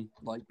to him.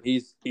 Like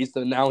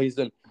now he's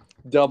in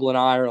Dublin,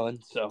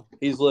 Ireland, so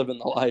he's living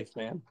the life,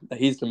 man.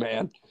 He's the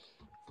man.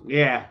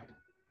 Yeah.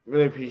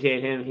 Really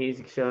appreciate him.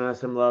 He's shown us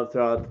some love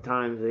throughout the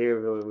times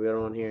here we got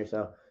on here.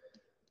 So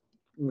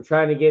we're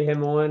trying to get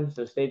him on.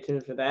 So stay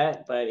tuned for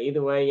that. But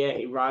either way, yeah,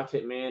 he rocks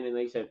it, man. And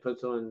like I said,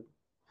 puts on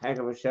a heck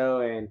of a show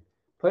and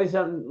plays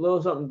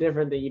something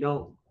different that you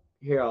don't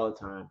hear all the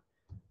time.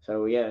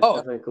 So yeah, it's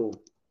definitely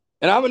cool.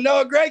 And I'm a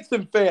Noah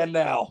Gregson fan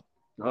now.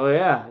 Oh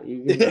yeah,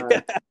 you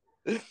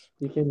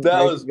can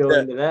go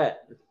into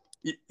that.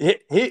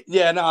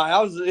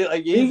 I was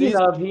like,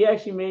 he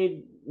actually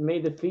made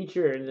made the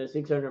feature in the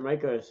 600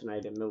 micros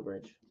tonight at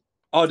Millbridge.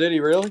 Oh, did he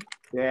really?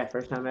 Yeah,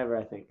 first time ever,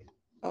 I think.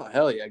 Oh,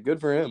 hell yeah. Good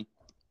for him.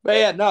 But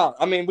yeah, no,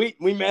 I mean,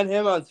 we met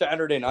him on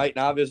Saturday night,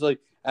 and obviously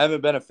I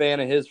haven't been a fan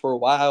of his for a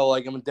while.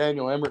 Like, I'm a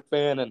Daniel Emmerich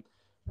fan, and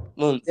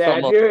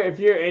Yeah, if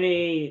you're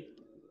any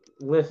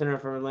listener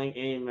from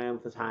any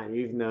length of time,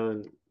 you've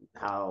known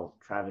how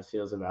Travis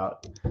feels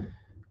about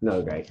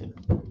Noah Gragson.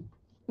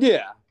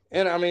 Yeah,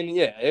 and I mean,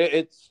 yeah,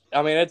 it's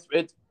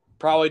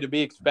probably to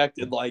be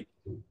expected. Like,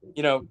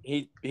 you know,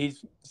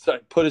 he's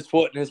put his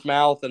foot in his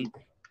mouth and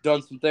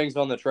done some things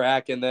on the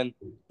track, and then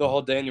the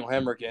whole Daniel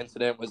Hemrick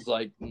incident was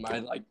like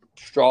my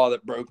straw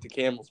that broke the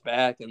camel's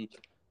back, and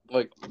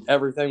like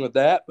everything with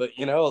that. But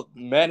you know,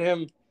 met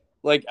him,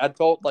 like I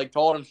told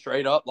him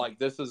straight up, like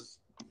this is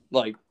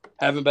like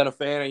haven't been a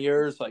fan of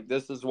yours, like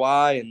this is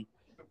why, and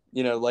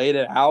you know, laid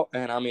it out,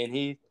 and I mean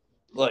he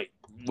like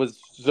was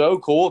so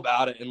cool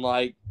about it, and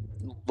like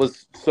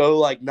was so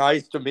like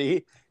nice to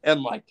me,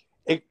 and like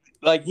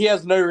he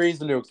has no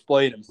reason to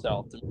explain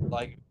himself to me.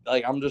 Like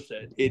I'm just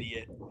an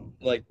idiot,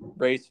 like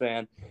race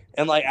fan,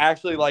 and like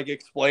actually like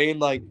explain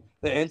like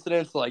the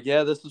incidents. Like,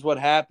 yeah, this is what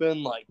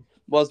happened. Like,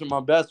 wasn't my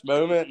best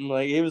moment, and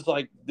like he was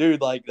like,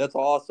 dude, like that's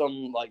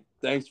awesome. Like,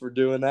 thanks for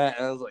doing that.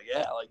 And I was like,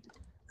 yeah, like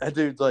that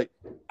dude's like,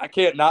 I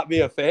can't not be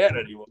a fan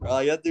anymore.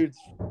 Like that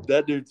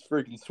dude's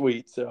freaking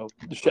sweet. So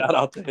shout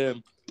out to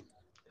him.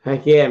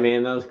 Heck yeah,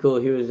 man, that was cool.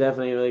 He was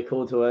definitely really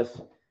cool to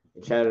us.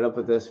 He chatted up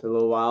with us for a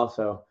little while,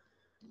 so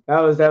that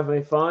was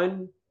definitely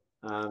fun.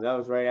 That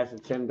was right after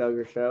the Tim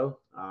Duggar show,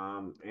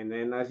 and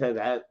then like I said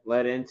that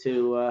led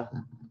into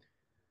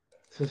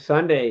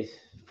Sunday's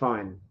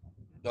fun.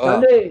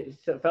 Sunday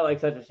felt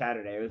like such a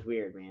Saturday. It was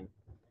weird, man.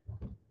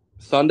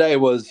 Sunday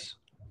was,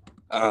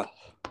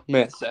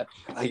 man,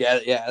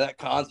 yeah, that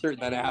concert,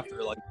 and then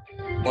after, like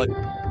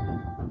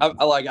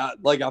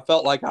I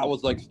felt like I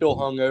was like still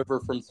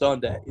hungover from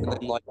Sunday, and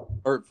then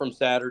or from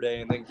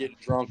Saturday, and then getting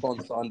drunk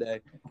on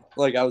Sunday.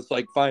 Like I was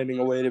like finding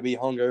a way to be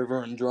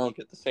hungover and drunk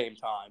at the same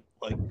time.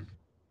 Like,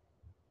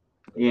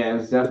 yeah, it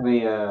was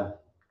definitely a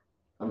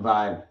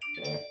vibe.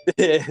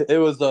 it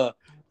was I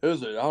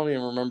don't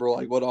even remember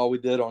like what all we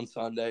did on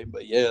Sunday,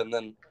 but yeah, and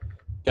then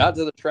got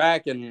to the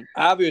track, and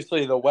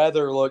obviously the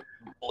weather looked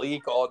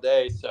bleak all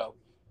day. So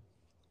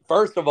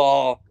first of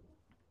all,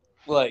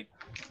 like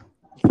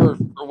for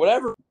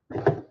whatever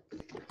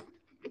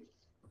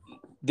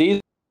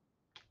these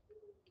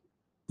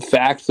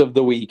facts of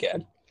the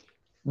weekend,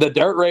 the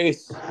dirt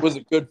race was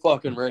a good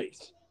fucking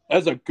race.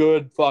 That's a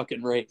good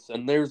fucking race,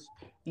 and there's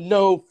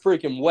no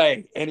freaking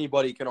way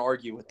anybody can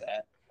argue with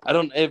that. I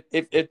don't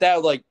if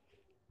that like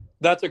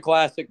that's a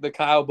classic, the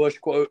Kyle Busch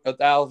quote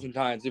 1,000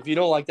 times. If you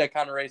don't like that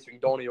kind of racing,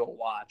 don't even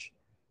watch.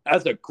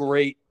 That's a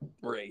great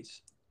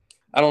race.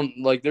 I don't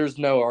like. There's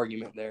no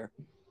argument there.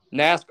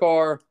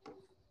 NASCAR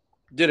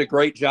did a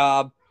great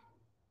job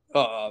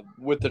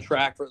with the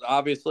track.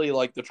 Obviously,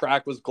 like the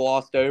track was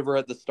glossed over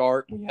at the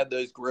start. We had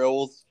those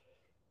grills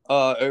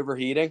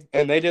overheating,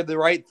 and they did the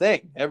right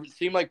thing. It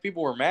seemed like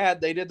people were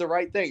mad. They did the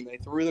right thing. They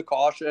threw the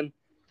caution.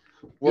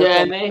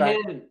 Yeah,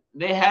 and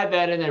they had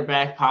that in their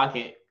back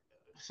pocket.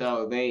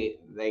 So they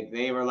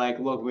were like,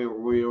 look, we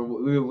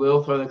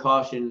will throw the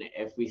caution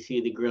if we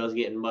see the grills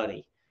getting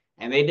muddy,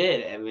 and they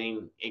did. I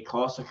mean, it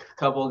cost a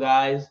couple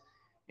guys,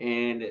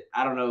 and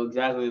I don't know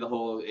exactly the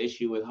whole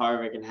issue with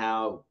Harvick and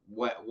how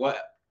what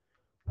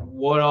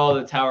all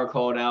the tower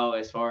called out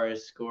as far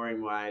as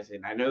scoring wise,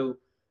 and I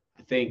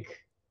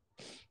think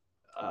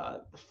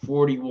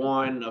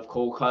 41 of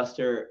Cole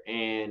Custer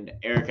and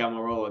Eric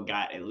Almirola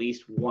got at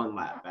least one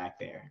lap back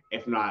there,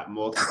 if not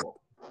multiple.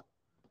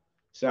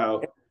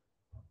 So,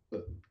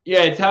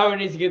 yeah, Tower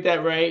needs to get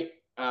that right.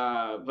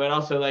 But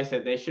also, like I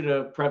said, they should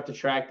have prepped the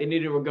track. They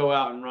needed to go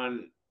out and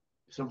run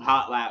some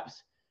hot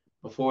laps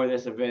before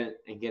this event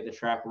and get the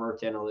track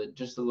worked in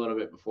just a little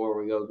bit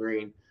before we go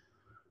green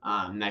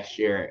next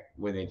year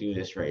when they do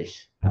this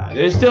race.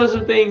 There's still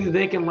some things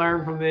they can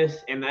learn from this,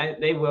 and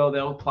they will.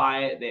 They'll apply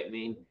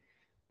it.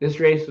 This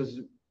race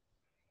was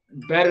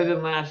better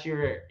than last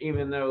year,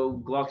 even though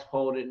Gluck's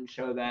poll didn't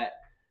show that.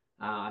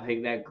 I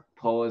think that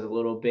poll is a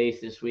little base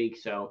this week,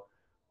 so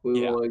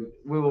we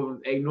will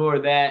ignore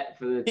that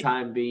for the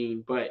time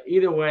being. But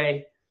either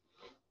way,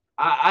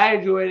 I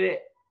enjoyed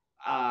it.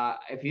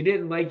 If you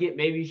didn't like it,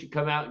 maybe you should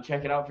come out and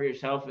check it out for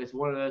yourself. It's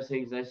one of those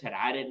things I said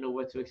I didn't know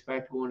what to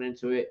expect going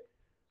into it,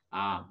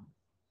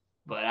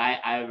 but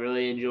I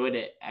really enjoyed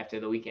it after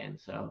the weekend.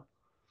 So.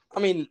 I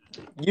mean,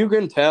 you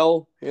can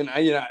tell, and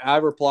I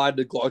replied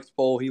to Gluck's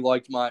poll. He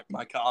liked my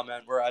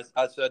comment where I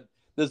said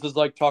this is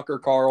like Tucker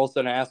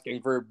Carlson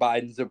asking for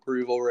Biden's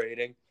approval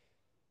rating.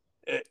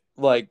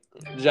 Like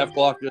Jeff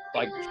Gluck just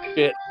like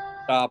shit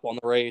stop on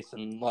the race,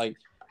 and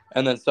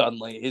then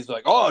suddenly he's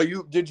like, "Oh,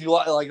 did you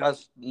like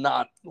that's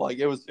not like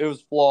it was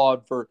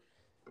flawed for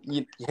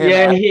him."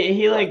 Yeah,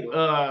 he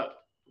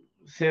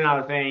sent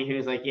out a thing. He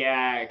was like,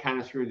 "Yeah, I kind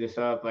of screwed this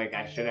up. Like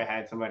I should have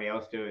had somebody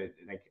else do it,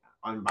 like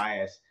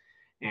unbiased."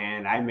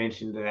 And I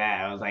mentioned that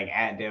I was like,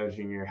 "At Dale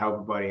Jr., help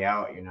a buddy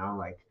out,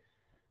 like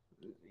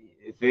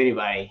if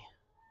anybody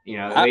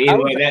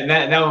Either way,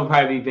 that one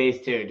probably be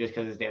base too, just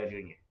because it's Dale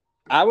Jr.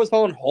 I was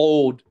on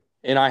hold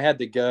and I had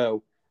to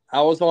go.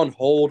 I was on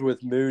hold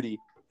with Moody,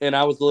 and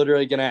I was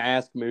literally going to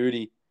ask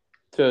Moody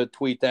to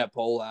tweet that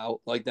poll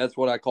out. Like, that's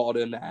what I called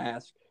in to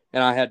ask,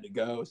 and I had to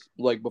go,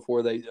 like,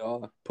 before they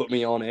put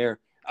me on air.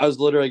 I was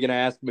literally going to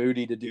ask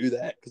Moody to do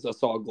that because I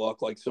saw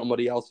Gluck, like,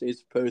 somebody else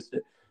needs to post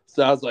it.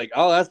 So I was like,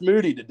 I'll ask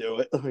Moody to do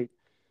it.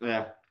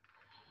 Yeah.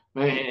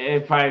 But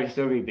it'd probably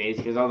still be base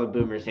because all the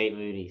boomers hate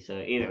Moody. So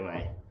either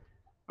way.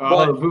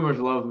 All the boomers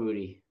love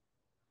Moody.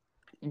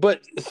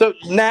 But so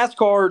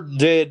NASCAR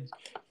did,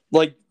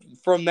 like,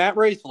 from that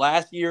race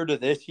last year to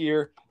this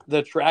year,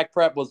 the track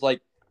prep was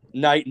like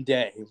night and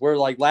day. Where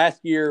like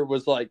last year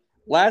was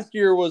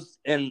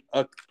in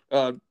a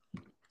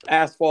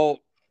asphalt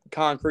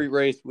concrete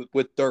race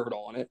with dirt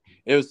on it.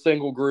 It was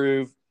single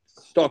groove,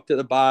 stuck to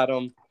the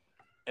bottom,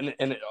 and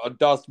a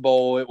dust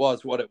bowl. It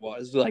was what it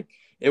was. Like,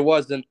 it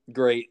wasn't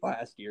great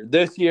last year.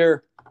 This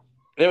year,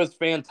 it was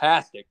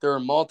fantastic. There were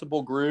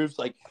multiple grooves.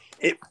 Like,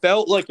 it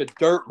felt like a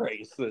dirt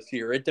race this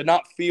year. It did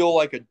not feel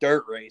like a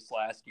dirt race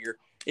last year.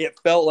 It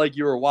felt like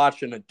you were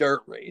watching a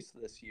dirt race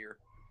this year.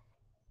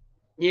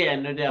 Yeah,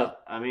 no doubt.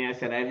 I mean, I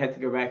said I'd have to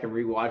go back and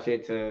rewatch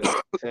it to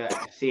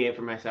see it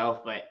for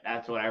myself, but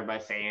that's what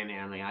everybody's saying.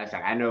 And I mean, I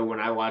said I know when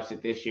I watched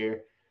it this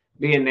year,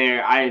 being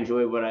there, I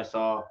enjoyed what I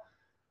saw,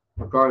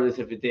 regardless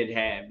if it did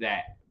have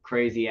that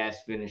crazy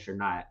ass finish or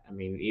not. I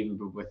mean,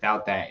 even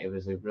without that, it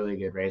was a really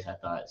good race, I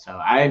thought. So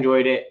I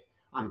enjoyed it.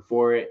 I'm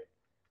for it.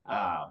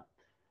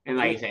 And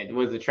like I said,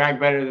 was the track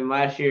better than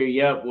last year?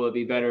 Yep. Will it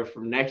be better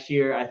from next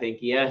year? I think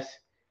yes.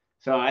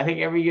 So I think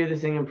every year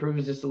this thing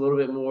improves just a little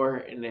bit more.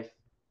 And if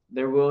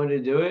they're willing to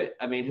do it,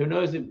 I mean, who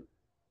knows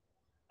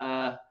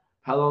how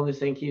long this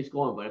thing keeps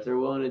going? But if they're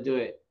willing to do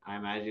it, I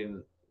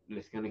imagine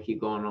it's going to keep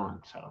going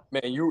on. So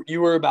man,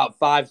 you were about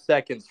 5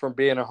 seconds from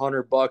being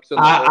 $100.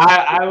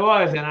 I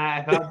was, and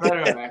I thought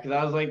better of that because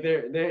I was like,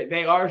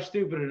 they are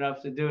stupid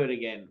enough to do it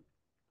again.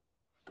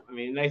 I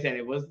mean, like I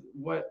said,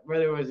 whether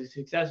it was a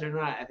success or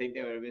not, I think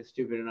they would have been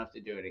stupid enough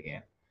to do it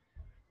again.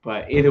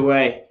 But either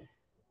way,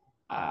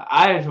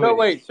 I enjoyed it. No,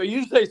 wait. So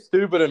you say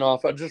stupid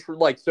enough? I just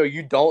like, so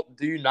you do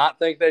you not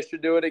think they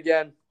should do it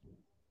again?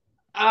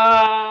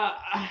 I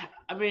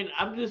mean,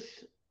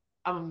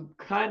 I'm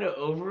kind of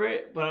over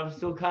it, but I'm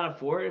still kind of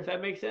for it. If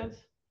that makes sense.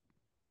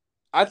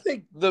 I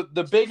think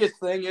the biggest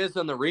thing is,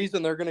 and the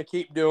reason they're going to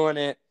keep doing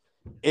it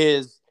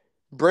is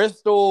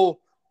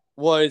Bristol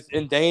was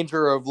in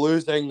danger of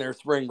losing their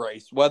spring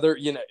race. Whether,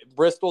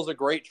 Bristol's a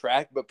great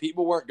track, but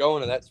people weren't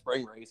going to that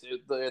spring race.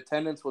 The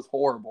attendance was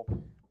horrible.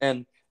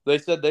 And they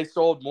said they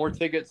sold more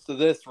tickets to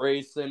this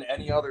race than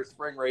any other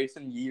spring race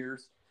in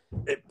years.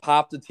 It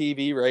popped the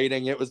TV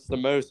rating. It was the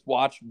most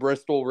watched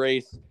Bristol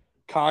race,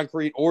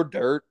 concrete or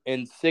dirt,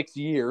 in 6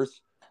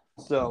 years.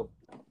 So,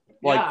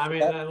 like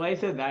I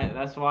said,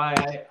 that's why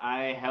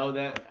I held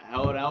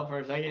out for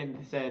a second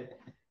and said,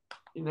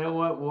 you know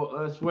what, well,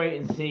 let's wait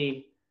and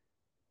see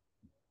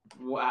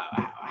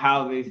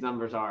how these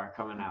numbers are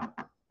coming out,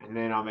 and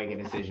then I'll make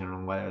a decision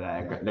on whether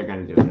they're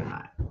going to do it or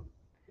not.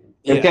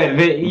 Yeah.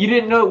 We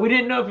didn't know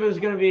if it was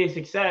going to be a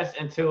success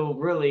until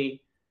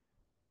really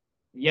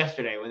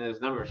yesterday when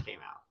those numbers came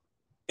out.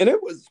 And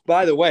it was,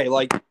 by the way,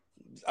 like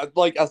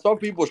I saw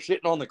people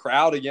shitting on the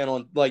crowd again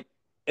on like.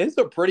 It's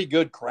a pretty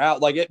good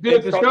crowd. Like at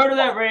the start of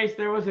that race,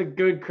 there was a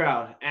good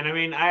crowd, and I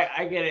mean,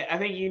 I get it. I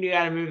think you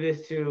got to move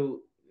this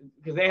to,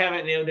 because they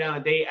haven't nailed down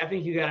a date. I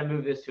think you got to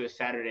move this to a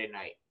Saturday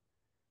night.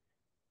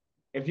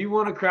 If you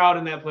want a crowd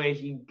in that place,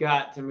 you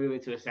got to move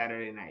it to a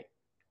Saturday night.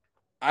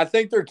 I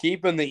think they're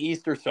keeping the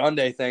Easter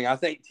Sunday thing. I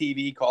think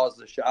TV calls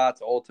the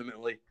shots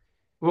ultimately.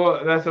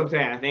 Well, that's what I'm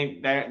saying. I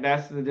think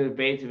that's the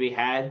debate to be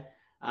had.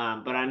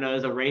 But I know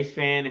as a race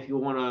fan, if you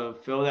want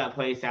to fill that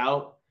place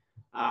out.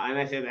 And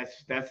I said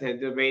that's a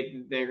debate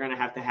that they're going to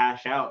have to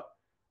hash out.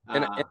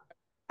 And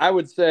I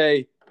would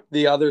say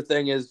the other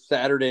thing is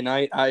Saturday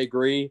night. I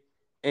agree,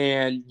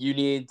 and you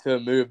need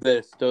to move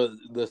this to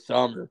the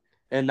summer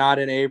and not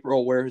in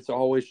April where it's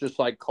always just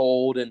like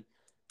cold and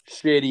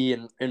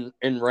shitty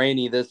and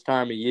rainy this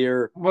time of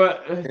year.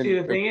 But see,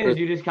 the thing is,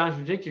 you just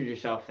contradicted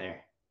yourself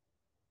there.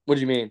 What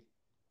do you mean?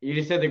 You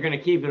just said they're going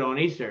to keep it on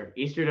Easter.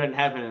 Easter doesn't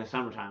happen in the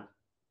summertime.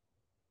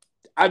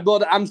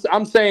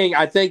 I'm saying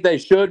I think they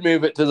should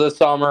move it to the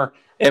summer.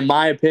 In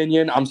my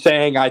opinion, I'm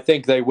saying I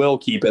think they will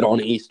keep it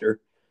on Easter.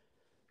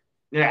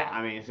 Yeah,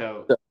 I mean,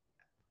 so.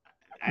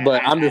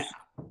 But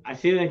I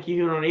see them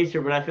keeping it on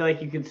Easter, but I feel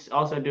like you could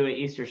also do it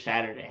Easter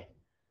Saturday.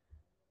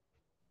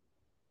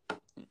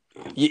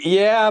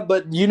 Yeah,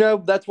 but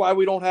that's why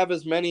we don't have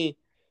as many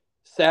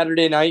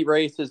Saturday night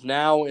races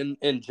now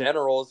in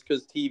general, is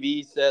because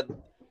TV said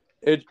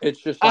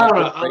it's just. I don't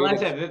know. Like I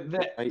said,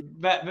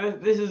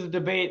 this is a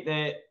debate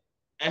that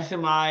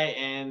SMI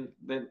and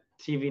the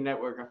TV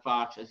network of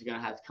Fox is going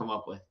to have to come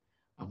up with.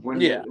 When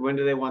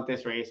do they want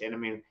this race? And I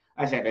mean,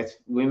 I said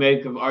we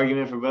make an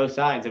argument for both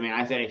sides. I mean,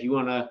 I said if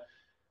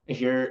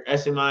you're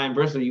SMI and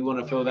Bristol, you want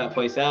to fill that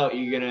place out,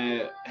 you're going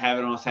to have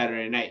it on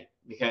Saturday night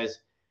because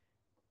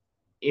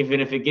even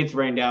if it gets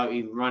rained out,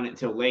 you run it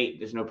till late.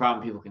 There's no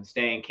problem. People can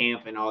stay and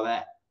camp and all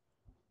that.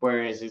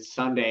 Whereas it's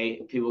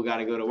Sunday, people got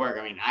to go to work.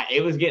 I mean,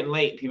 it was getting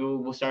late.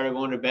 People started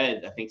going to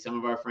bed. I think some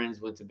of our friends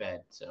went to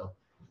bed. So,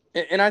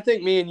 and I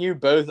think me and you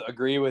both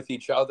agree with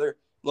each other.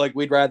 Like,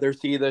 we'd rather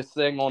see this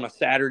thing on a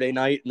Saturday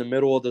night in the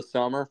middle of the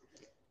summer,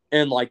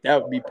 and like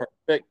that would be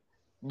perfect.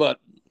 But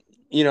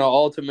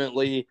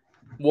ultimately,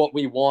 what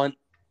we want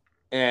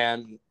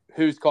and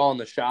who's calling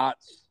the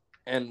shots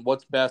and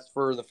what's best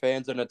for the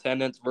fans in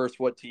attendance versus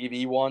what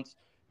TV wants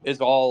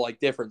is all like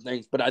different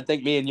things. But I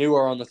think me and you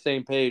are on the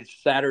same page.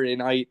 Saturday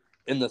night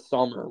in the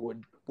summer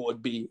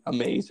would be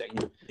amazing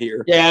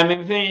here. Yeah, I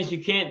mean, the thing is,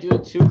 you can't do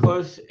it too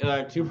close,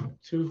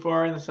 too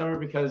far in the summer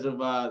because of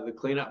the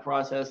cleanup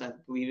process. I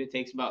believe it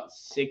takes about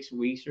 6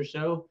 weeks or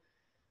so.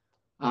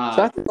 So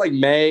I think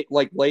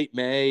like late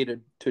May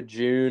to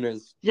June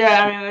is.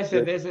 Yeah, I mean, like I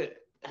said, there's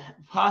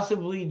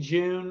possibly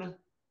June,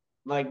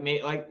 like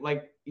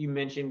you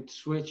mentioned,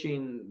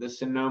 switching the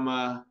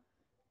Sonoma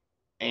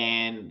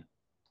and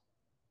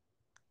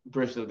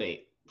Bristol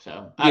date.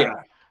 So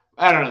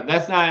I don't know.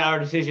 That's not our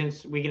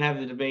decisions. We can have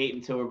the debate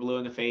until we're blue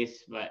in the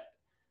face. But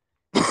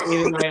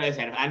even like I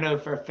said, I know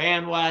for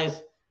fan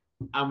wise,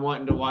 I'm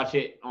wanting to watch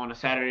it on a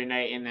Saturday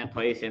night in that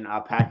place, and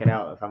I'll pack it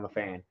out if I'm a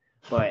fan.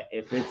 But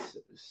if it's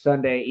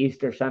Sunday,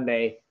 Easter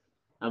Sunday,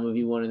 I'm gonna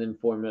be one of them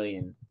 4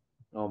 million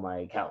on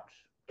my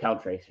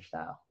couch racer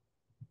style.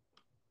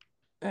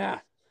 Yeah,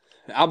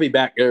 I'll be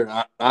back there.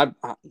 I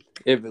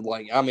don't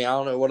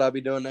know what I'll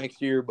be doing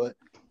next year, but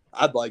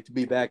I'd like to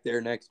be back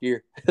there next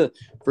year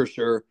for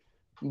sure.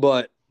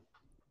 But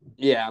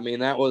yeah, I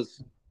mean, that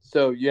was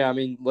so. Yeah, I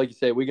mean, like you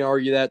say, we can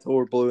argue that till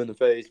we're blue in the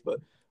face,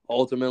 but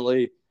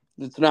ultimately,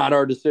 it's not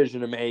our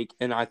decision to make.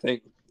 And I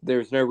think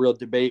there's no real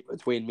debate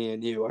between me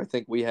and you. I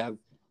think we have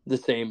the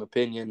same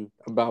opinion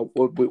about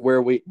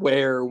where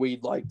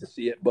we'd like to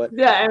see it. But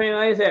yeah, I mean,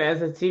 like I said,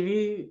 as a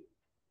TV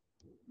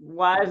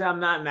wise,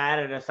 I'm not mad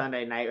at a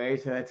Sunday night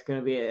race. So that's going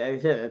to be, like I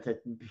said, that's a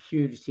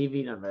huge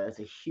TV number. That's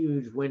a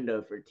huge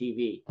window for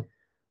TV,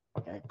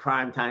 like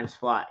prime time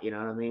slot. You know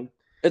what I mean?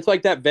 It's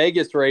like that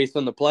Vegas race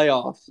in the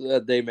playoffs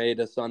that they made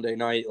a Sunday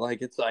night.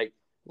 Like, it's like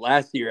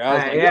last year.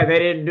 Yeah, they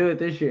didn't do it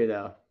this year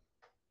though.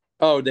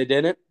 Oh, they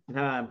didn't?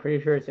 No, I'm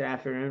pretty sure it's an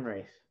afternoon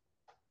race.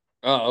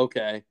 Oh,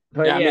 okay.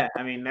 But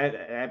I mean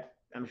that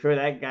I'm sure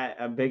that got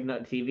a big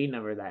TV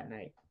number that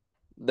night.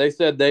 They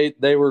said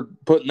they were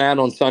putting that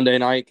on Sunday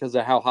night because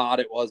of how hot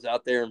it was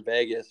out there in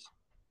Vegas.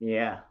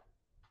 Yeah.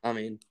 I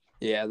mean,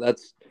 yeah,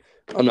 that's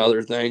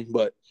another thing.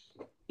 But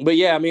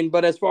yeah, I mean,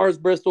 but as far as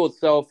Bristol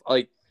itself,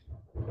 like,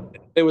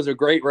 it was a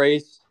great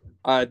race.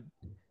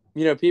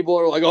 People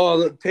are like,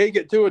 oh, take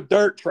it to a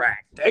dirt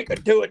track. Take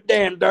it to a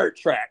damn dirt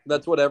track.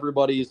 That's what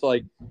everybody's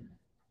like.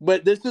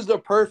 But this is a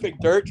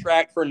perfect dirt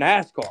track for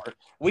NASCAR.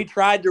 We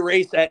tried to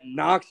race at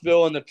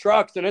Knoxville in the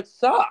trucks, and it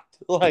sucked.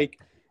 Like,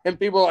 and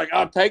people are like,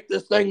 I'll take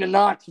this thing to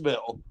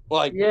Knoxville.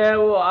 Like, yeah,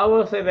 well, I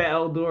will say that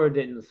Eldora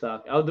didn't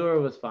suck.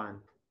 Eldora was fine.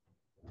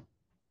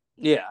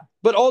 Yeah,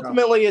 but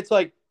ultimately, it's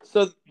like,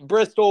 so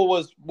Bristol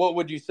was, what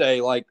would you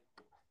say, like,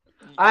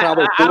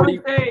 probably 40? I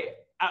would say,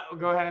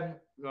 go ahead.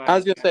 I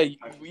was going to say,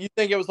 you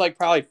think it was like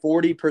probably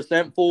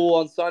 40% full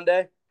on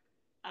Sunday?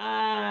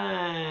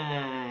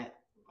 I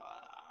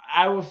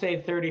will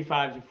say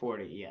 35 to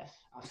 40, yes.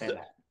 I'll say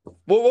that.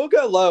 Well, we'll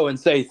go low and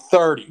say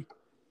 30.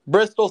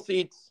 Bristol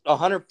seats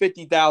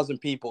 150,000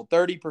 people.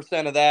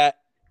 30% of that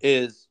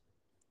is,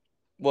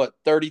 what,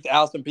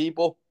 30,000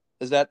 people?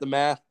 Is that the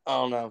math? I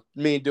don't know.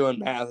 Me doing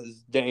math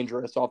is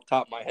dangerous off the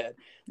top of my head.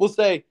 We'll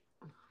say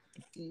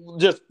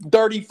just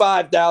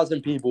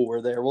 35,000 people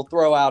were there. We'll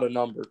throw out a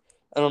number.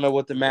 I don't know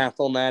what the math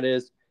on that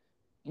is.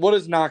 What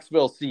does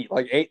Knoxville seat?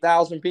 Like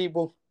 8,000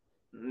 people?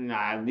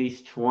 Nah, at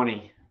least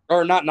 20.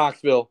 Or not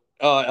Knoxville.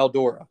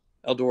 Eldora.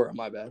 Eldora,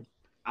 my bad.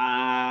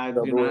 I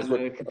do not know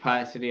the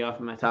capacity off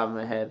my top of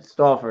my head.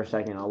 Stall for a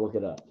second. I'll look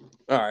it up.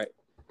 All right.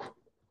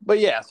 But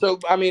yeah, so,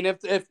 I mean,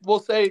 if we'll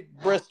say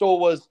Bristol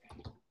was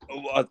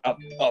a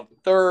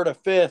third, a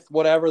fifth,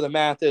 whatever the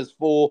math is,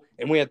 full,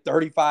 and we had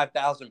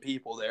 35,000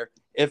 people there.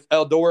 If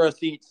Eldora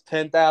seats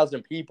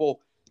 10,000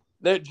 people,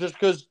 that just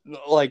because,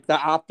 like, the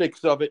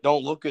optics of it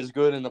don't look as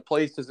good and the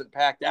place isn't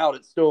packed out,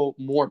 it's still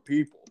more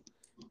people.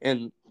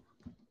 And,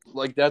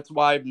 like, that's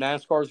why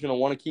NASCAR is going to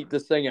want to keep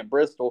this thing at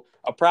Bristol,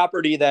 a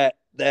property that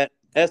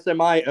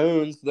SMI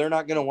owns. They're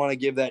not going to want to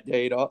give that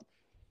date up.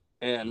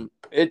 And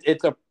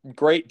it's a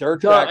great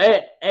dirt track.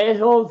 It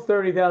holds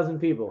 30,000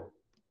 people.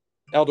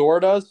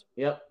 Eldora does?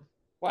 Yep.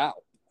 Wow.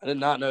 I did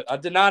not know. I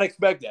did not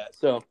expect that.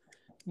 So,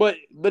 but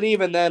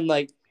even then,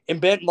 like,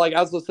 and Ben, like,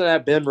 I was listening to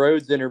that Ben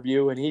Rhodes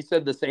interview, and he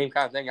said the same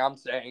kind of thing I'm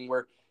saying,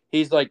 where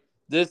he's like,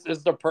 this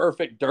is the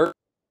perfect dirt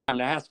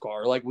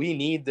NASCAR. Like, we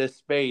need this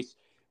space.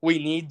 We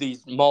need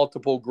these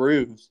multiple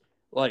grooves.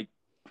 Like,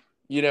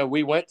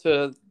 we went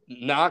to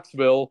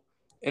Knoxville,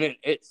 and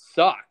it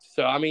sucked.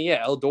 So, I mean,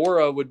 yeah,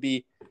 Eldora would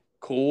be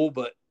cool,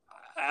 but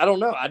I don't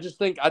know. I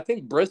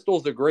think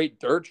Bristol's a great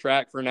dirt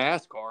track for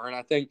NASCAR, and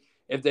I think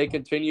if they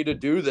continue to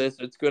do this,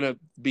 it's going to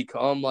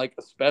become like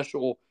a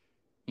special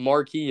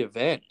marquee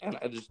event. And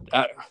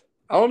I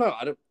I don't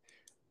know.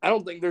 I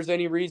don't think there's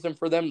any reason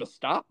for them to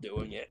stop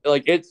doing it.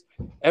 Like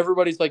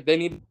everybody's like they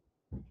need.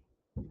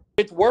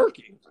 It's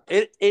working.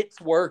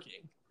 It's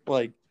working.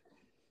 Like.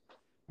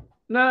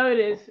 No, it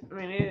is. I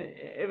mean,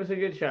 it was a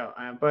good show,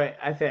 but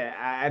I said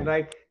I'd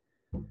like.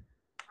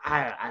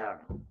 I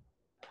don't know.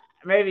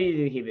 Maybe you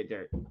do keep it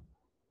dirt.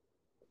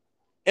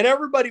 And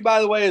everybody,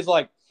 by the way, is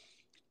like,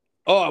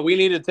 oh, we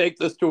need to take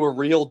this to a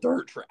real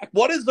dirt track.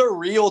 What is a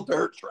real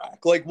dirt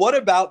track? Like, what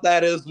about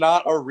that is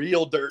not a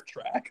real dirt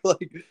track?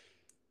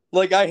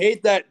 Like I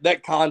hate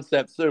that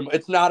concept so much.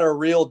 It's not a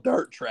real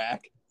dirt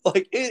track.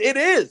 Like, it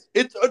is.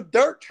 It's a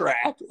dirt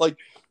track. Like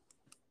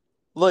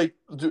what?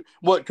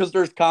 Because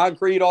there's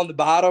concrete on the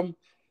bottom.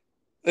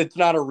 It's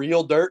not a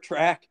real dirt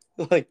track.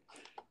 Like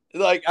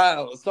I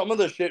don't know. Some of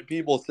the shit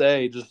people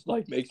say just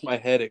like makes my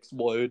head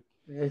explode.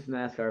 It's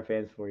NASCAR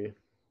fans for you.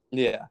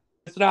 Yeah,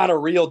 it's not a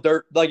real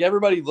dirt. Like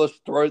everybody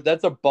just throws.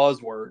 That's a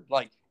buzzword.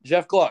 Like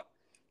Jeff Gluck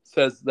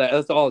says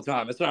that's all the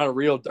time. It's not a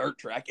real dirt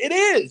track. It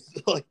is.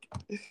 Like,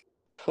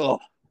 oh,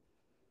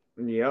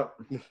 yep.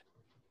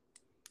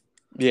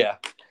 Yeah.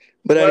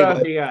 But what anyway,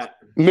 else you got?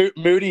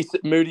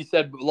 Moody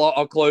said,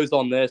 I'll close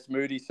on this.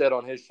 Moody said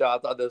on his shot,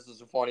 I thought this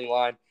was a funny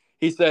line.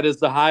 He said, is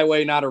the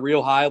highway not a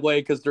real highway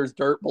because there's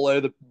dirt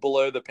below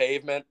the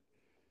pavement?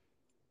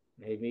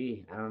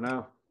 Maybe. I don't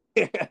know.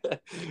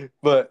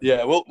 But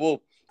yeah,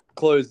 we'll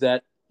close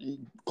the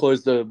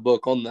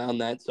book on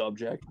that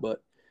subject.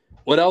 But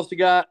what else you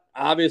got?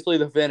 Obviously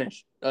the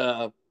finish.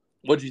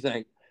 What'd you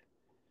think?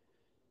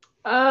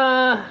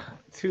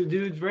 Two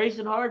dudes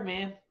racing hard,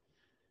 man.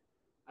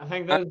 I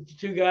think those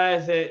two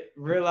guys that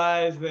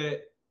realize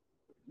that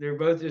they're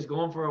both just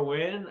going for a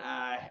win.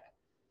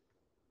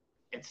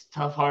 It's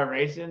tough, hard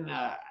racing.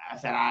 I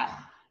said,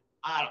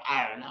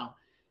 I don't know.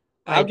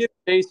 I'll give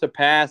Chase a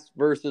pass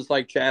versus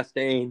like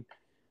Chastain,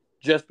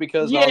 just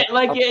because. Yeah,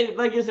 like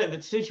you said,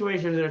 the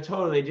situations are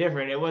totally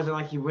different. It wasn't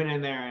like he went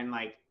in there and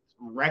like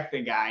wrecked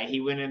the guy.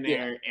 He went in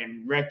there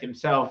and wrecked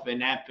himself,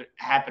 and that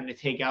happened to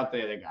take out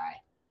the other guy.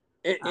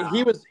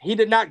 He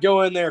did not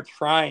go in there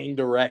trying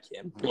to wreck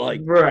him.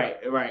 Like right.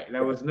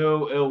 There was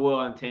no ill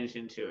will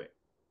intention to it.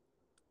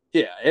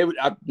 Yeah,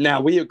 now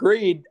we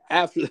agreed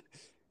after.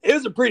 It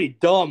was a pretty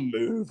dumb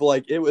move.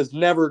 Like it was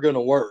never going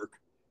to work.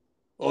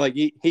 Like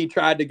he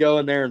tried to go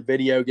in there and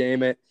video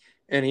game it,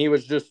 and he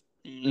was just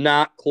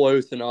not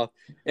close enough.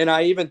 And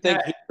I even think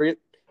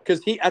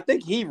I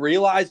think he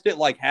realized it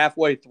like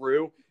halfway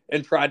through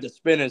and tried to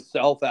spin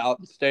himself out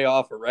and stay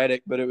off of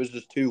Reddick, but it was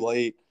just too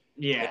late.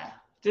 Yeah,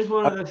 just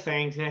one of those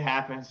things that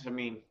happens. I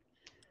mean,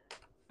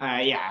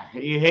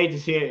 you hate to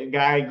see a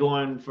guy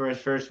going for his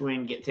first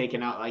win get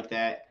taken out like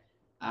that.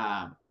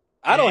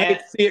 I don't hate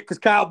to see it because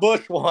Kyle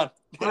Busch won.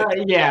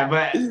 Yeah,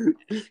 but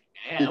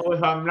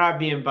if I'm not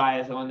being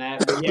biased on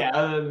that, but yeah,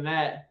 other than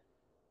that,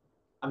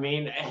 I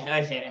mean, like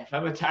I said, if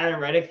I'm a Tyler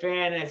Reddick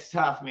fan, it's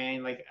tough,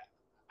 man. Like,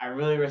 I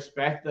really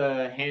respect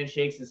the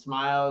handshakes and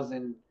smiles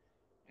and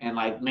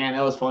like, man,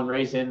 that was fun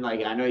racing.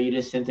 Like, I know you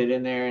just sent it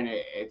in there and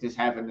it just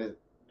happened to,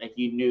 like,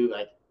 you knew,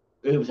 like,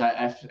 oops,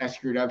 I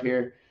screwed up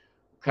here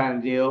kind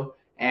of deal.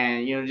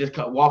 And, just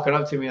walking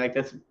up to me, like,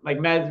 that's, like,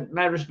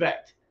 mad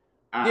respect.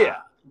 Yeah.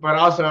 But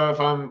also, if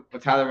I'm a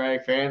Tyler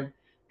Reddick fan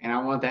and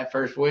I want that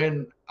first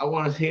win, I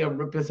want to see him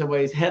ripping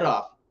somebody's head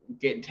off,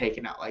 getting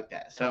taken out like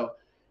that. So,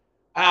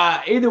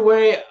 either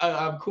way,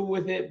 I'm cool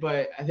with it.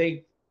 But I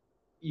think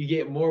you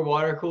get more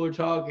water cooler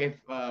talk if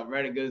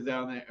Reddick goes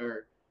down there,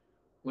 or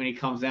when he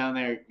comes down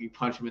there, you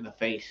punch him in the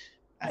face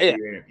after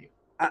your interview.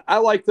 I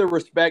like the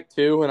respect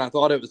too, and I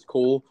thought it was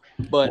cool.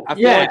 But I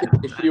feel like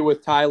the issue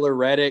with Tyler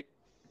Reddick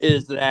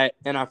is that,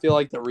 and I feel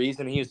like the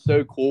reason he's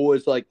so cool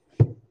is like,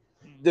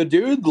 the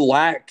dude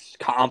lacks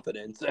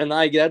confidence, and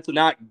like that's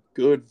not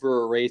good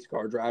for a race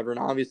car driver. And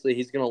obviously,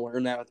 he's going to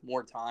learn that with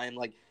more time.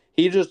 Like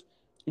he just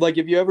like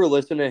if you ever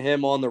listen to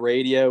him on the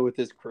radio with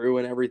his crew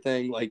and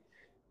everything, like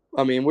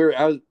I mean,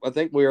 I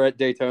think we were at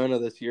Daytona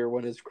this year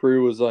when his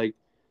crew was like,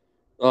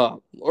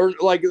 or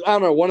like I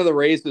don't know, one of the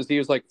races he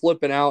was like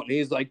flipping out, and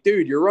he's like,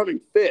 "Dude, you're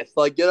running fifth.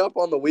 Like get up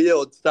on the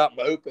wheel and stop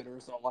moping or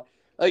something."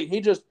 Like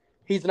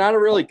he's not a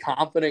really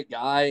confident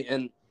guy,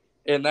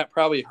 and that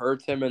probably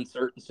hurts him in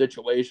certain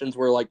situations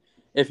where, like,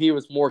 if he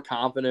was more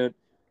confident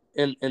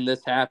and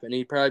this happened,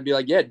 he'd probably be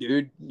like, yeah,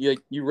 dude,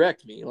 you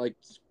wrecked me. Like,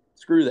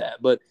 screw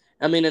that. But,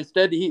 I mean,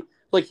 instead, he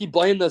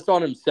blamed this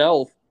on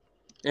himself.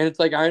 And it's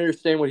like, I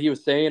understand what he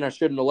was saying. I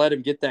shouldn't have let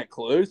him get that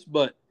close.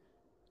 But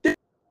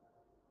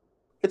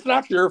it's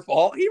not your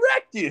fault. He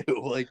wrecked you.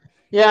 Like,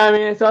 yeah, I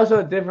mean, it's also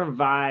a different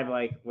vibe.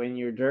 Like, when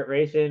you're dirt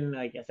racing,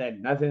 like I said,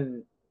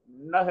 nothing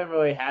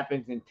really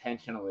happens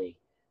intentionally.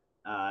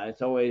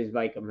 It's always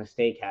like a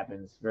mistake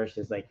happens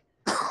versus like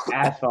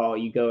asphalt.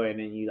 You go in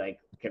and you like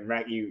can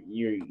wreck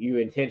you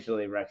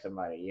intentionally wreck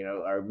somebody,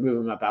 or move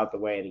them up out the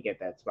way to get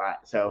that spot.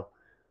 So,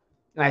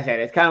 like I said,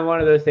 it's kind of one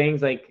of those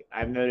things. Like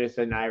I've noticed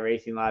in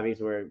iRacing lobbies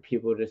where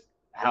people just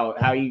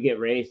how you get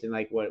raced and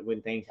like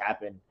when things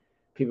happen,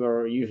 people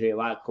are usually a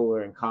lot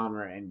cooler and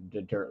calmer in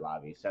the dirt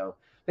lobby. So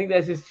I think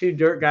that's just two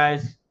dirt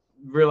guys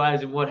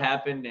realizing what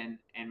happened and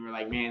we're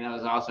like, man, that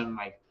was awesome.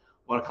 Like,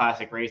 what a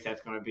classic race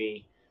that's going to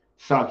be.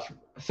 Sucks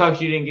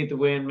you didn't get the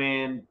win,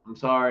 man. I'm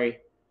sorry.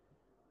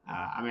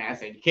 I mean, I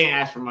said you can't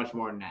ask for much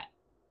more than that.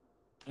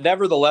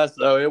 Nevertheless,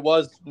 though, it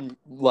was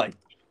like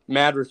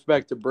mad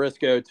respect to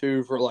Briscoe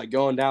too for like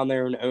going down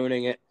there and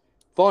owning it.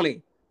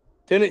 Funny,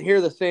 didn't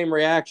hear the same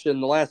reaction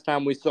the last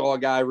time we saw a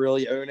guy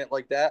really own it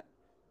like that.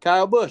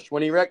 Kyle Busch,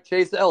 when he wrecked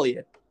Chase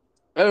Elliott,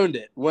 owned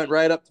it, went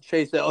right up to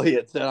Chase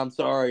Elliott, said, "I'm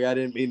sorry, I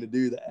didn't mean to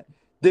do that."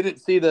 Didn't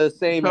see the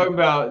same. Talking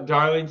about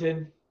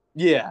Darlington.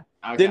 Yeah,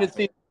 Okay.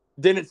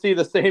 didn't see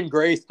the same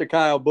grace to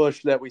Kyle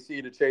Busch that we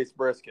see to Chase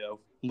Briscoe,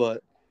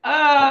 but.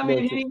 I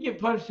mean, he didn't get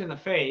punched in the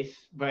face,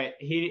 but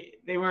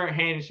they weren't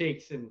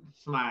handshakes and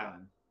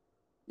smiling.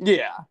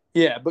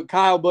 Yeah, but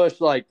Kyle Busch,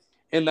 like,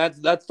 and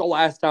that's the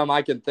last time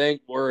I can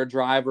think where a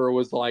driver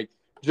was like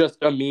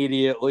just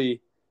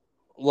immediately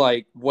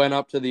like went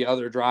up to the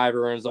other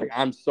driver and was like,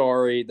 "I'm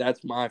sorry,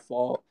 that's my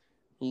fault."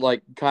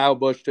 Like Kyle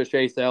Busch to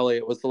Chase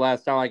Elliott was the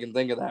last time I can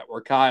think of that,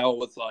 where Kyle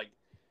was like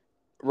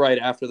right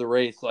after the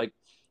race, like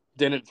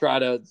didn't try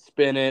to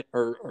spin it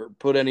or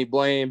put any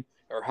blame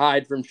or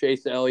hide from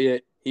Chase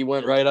Elliott. He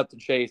went right up to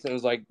Chase and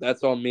was like,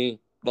 "That's on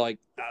me. Like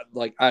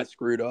I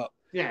screwed up."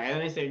 Yeah,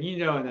 and they said,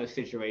 in those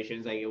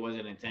situations, like it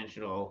wasn't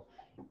intentional.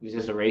 It was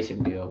just a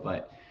racing deal.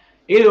 But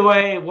either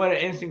way, what an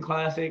instant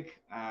classic.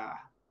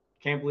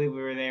 Can't believe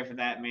we were there for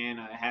that, man.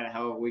 I had a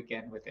hell of a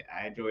weekend with it.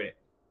 I enjoyed it.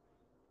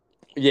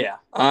 Yeah,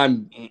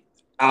 I'm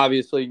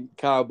obviously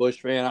Kyle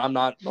Busch fan. I'm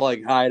not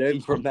like hiding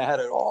from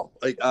that at all.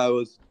 Like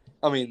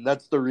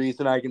that's the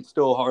reason I can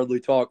still hardly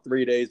talk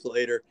 3 days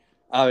later.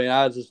 I mean,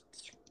 I just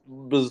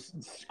was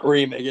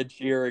screaming and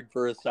cheering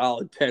for a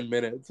solid 10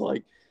 minutes.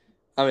 Like,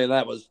 I mean,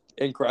 that was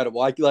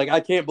incredible. I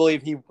can't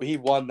believe he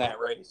won that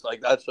race.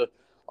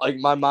 Like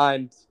my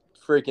mind's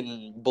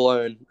freaking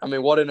blown. I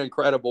mean, what an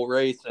incredible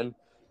race, and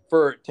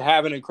to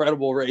have an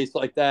incredible race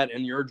like that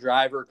and your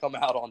driver come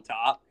out on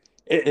top,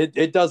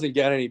 it doesn't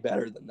get any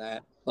better than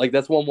that. Like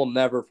that's one we'll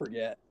never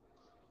forget.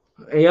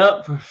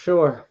 Yep, for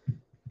sure.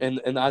 And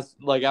that's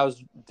like I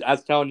was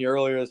telling you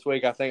earlier this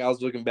week. I think I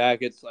was looking back.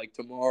 It's like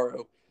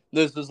tomorrow.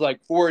 This is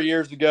like 4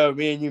 years ago.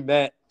 Me and you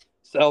met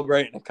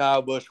celebrating a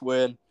Kyle Busch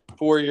win.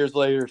 4 years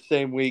later,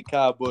 same week,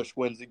 Kyle Busch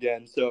wins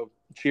again. So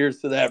cheers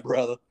to that,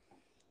 brother.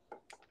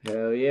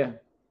 Hell yeah.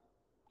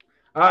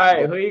 All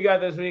right, who you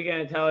got this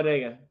weekend at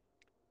Talladega?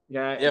 You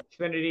got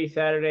Xfinity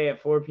Saturday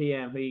at 4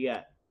 p.m. Who you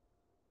got?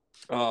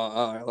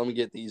 All right, let me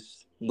get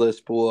these lists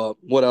pull up.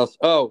 What else?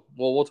 Oh,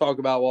 well, we'll talk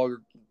about while we're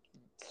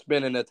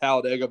spinning at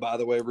Talladega, by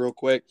the way, real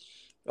quick.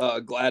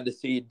 Glad to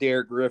see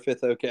Derek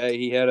Griffith okay.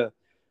 He had a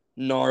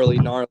gnarly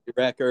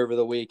wreck over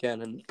the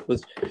weekend and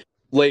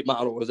late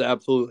model was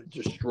absolutely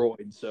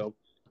destroyed. So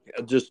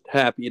just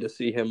happy to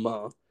see him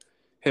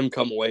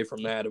come away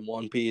from that in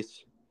one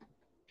piece.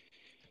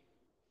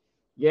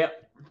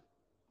 Yep.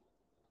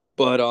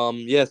 But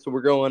so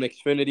we're going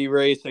Xfinity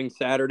racing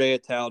Saturday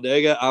at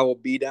Talladega. I will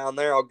be down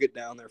there. I'll get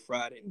down there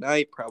Friday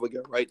night, probably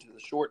go right to the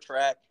short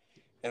track.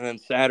 And then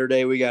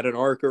Saturday we got an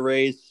ARCA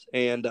race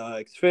and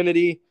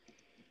Xfinity.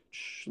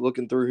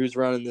 Looking through who's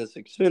running this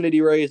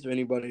Xfinity race. If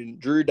anybody,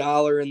 Drew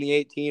Dollar in the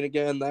 18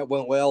 again. That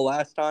went well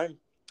last time.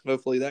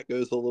 Hopefully that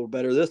goes a little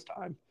better this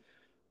time.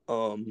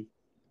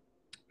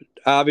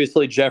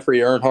 Obviously Jeffrey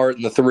Earnhardt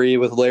in the 3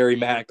 with Larry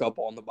Mack up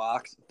on the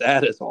box.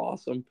 That is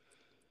awesome.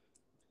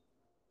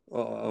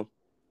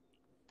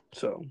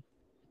 So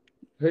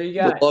who you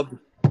got?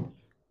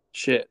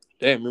 Shit,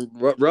 damn,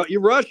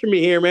 you're rushing me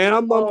here, man.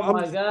 Oh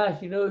my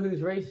gosh, you know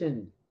who's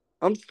racing?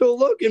 I'm still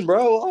looking,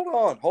 bro.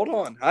 Hold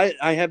on.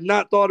 I have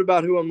not thought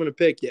about who I'm going to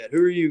pick yet.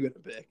 Who are you going to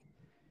pick?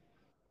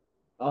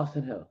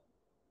 Austin Hill.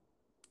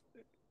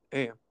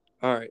 Damn.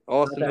 All right,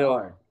 Austin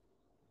Hill.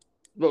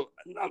 Well,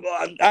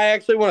 I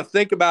actually want to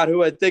think about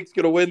who I think's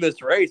going to win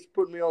this race.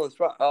 Putting me on the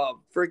spot.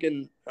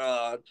 Freaking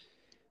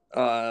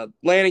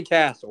Landon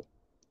Castle.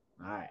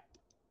 All right.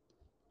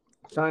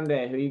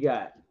 Sunday, who you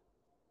got?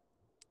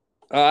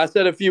 I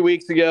said a few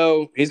weeks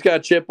ago, he's got a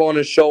chip on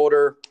his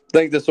shoulder. I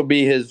think this will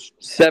be his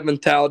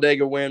 7th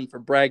Talladega win for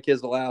Brad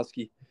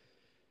Keselowski.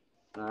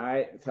 All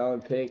right,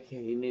 solid pick.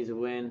 He needs a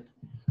win.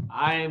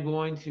 I am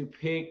going to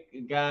pick a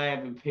guy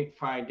I've been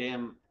picked I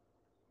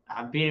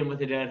beat him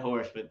with a dead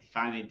horse, but he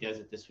finally does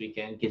it this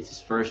weekend. Gets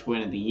his first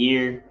win of the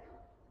year,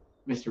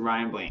 Mr.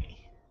 Ryan Blaney.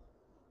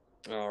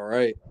 All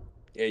right.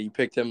 Yeah, you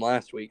picked him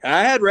last week.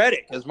 I had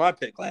Reddick as my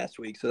pick last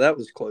week, so that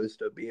was close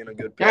to being a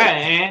good pick. Yeah,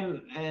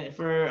 and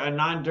for a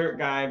non-dirt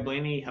guy,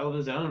 Blaney held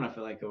his own, I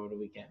feel like, over the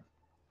weekend.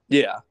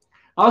 Yeah.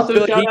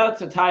 Also, shout out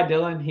to Ty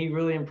Dillon. He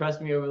really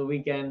impressed me over the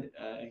weekend.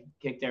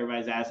 Kicked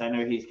everybody's ass. I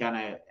know he's kind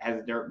of has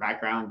a dirt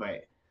background,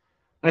 but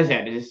like I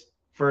said, just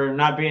for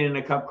not being in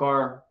a Cup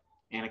car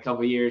in a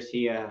couple of years,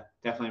 he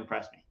definitely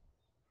impressed me.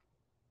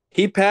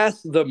 He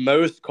passed the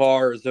most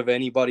cars of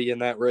anybody in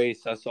that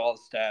race. I saw a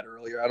stat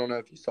earlier. I don't know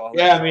if you saw that.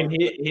 Yeah, I mean,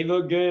 he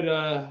looked good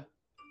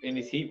in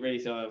his heat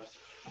race on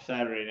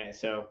Saturday night,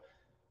 so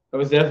I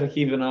was definitely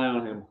keeping an eye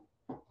on him.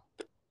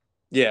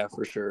 Yeah,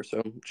 for sure.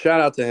 So shout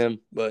out to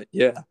him. But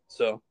yeah,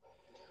 so.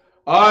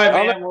 All right,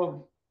 man.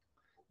 Well,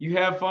 you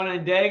have fun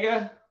in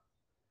Dega.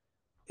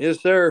 Yes,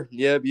 sir.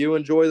 Yep. You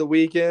enjoy the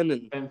weekend,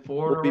 and And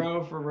 4 in a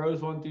row for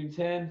rows 1 through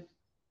 10.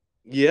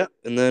 yeah,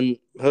 and then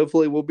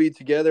hopefully we'll be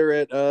together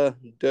at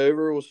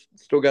Dover. We'll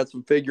still got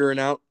some figuring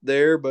out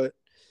there, but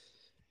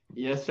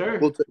yes, sir.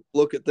 We'll take a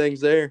look at things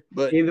there.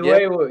 But either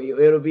way,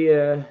 it'll be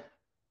a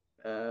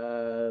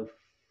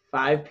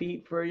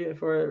 5-peat for you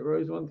for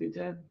rows 1 through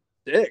 10.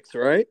 6,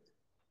 right?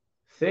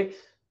 6?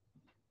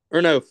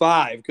 Or no,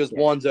 5, because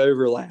one's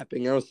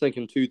overlapping. I was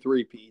thinking 2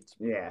 3-peats.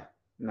 Yeah.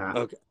 Nah.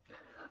 Okay.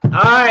 All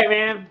right,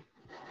 man.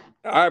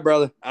 All right,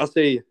 brother. I'll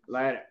see you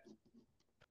Later.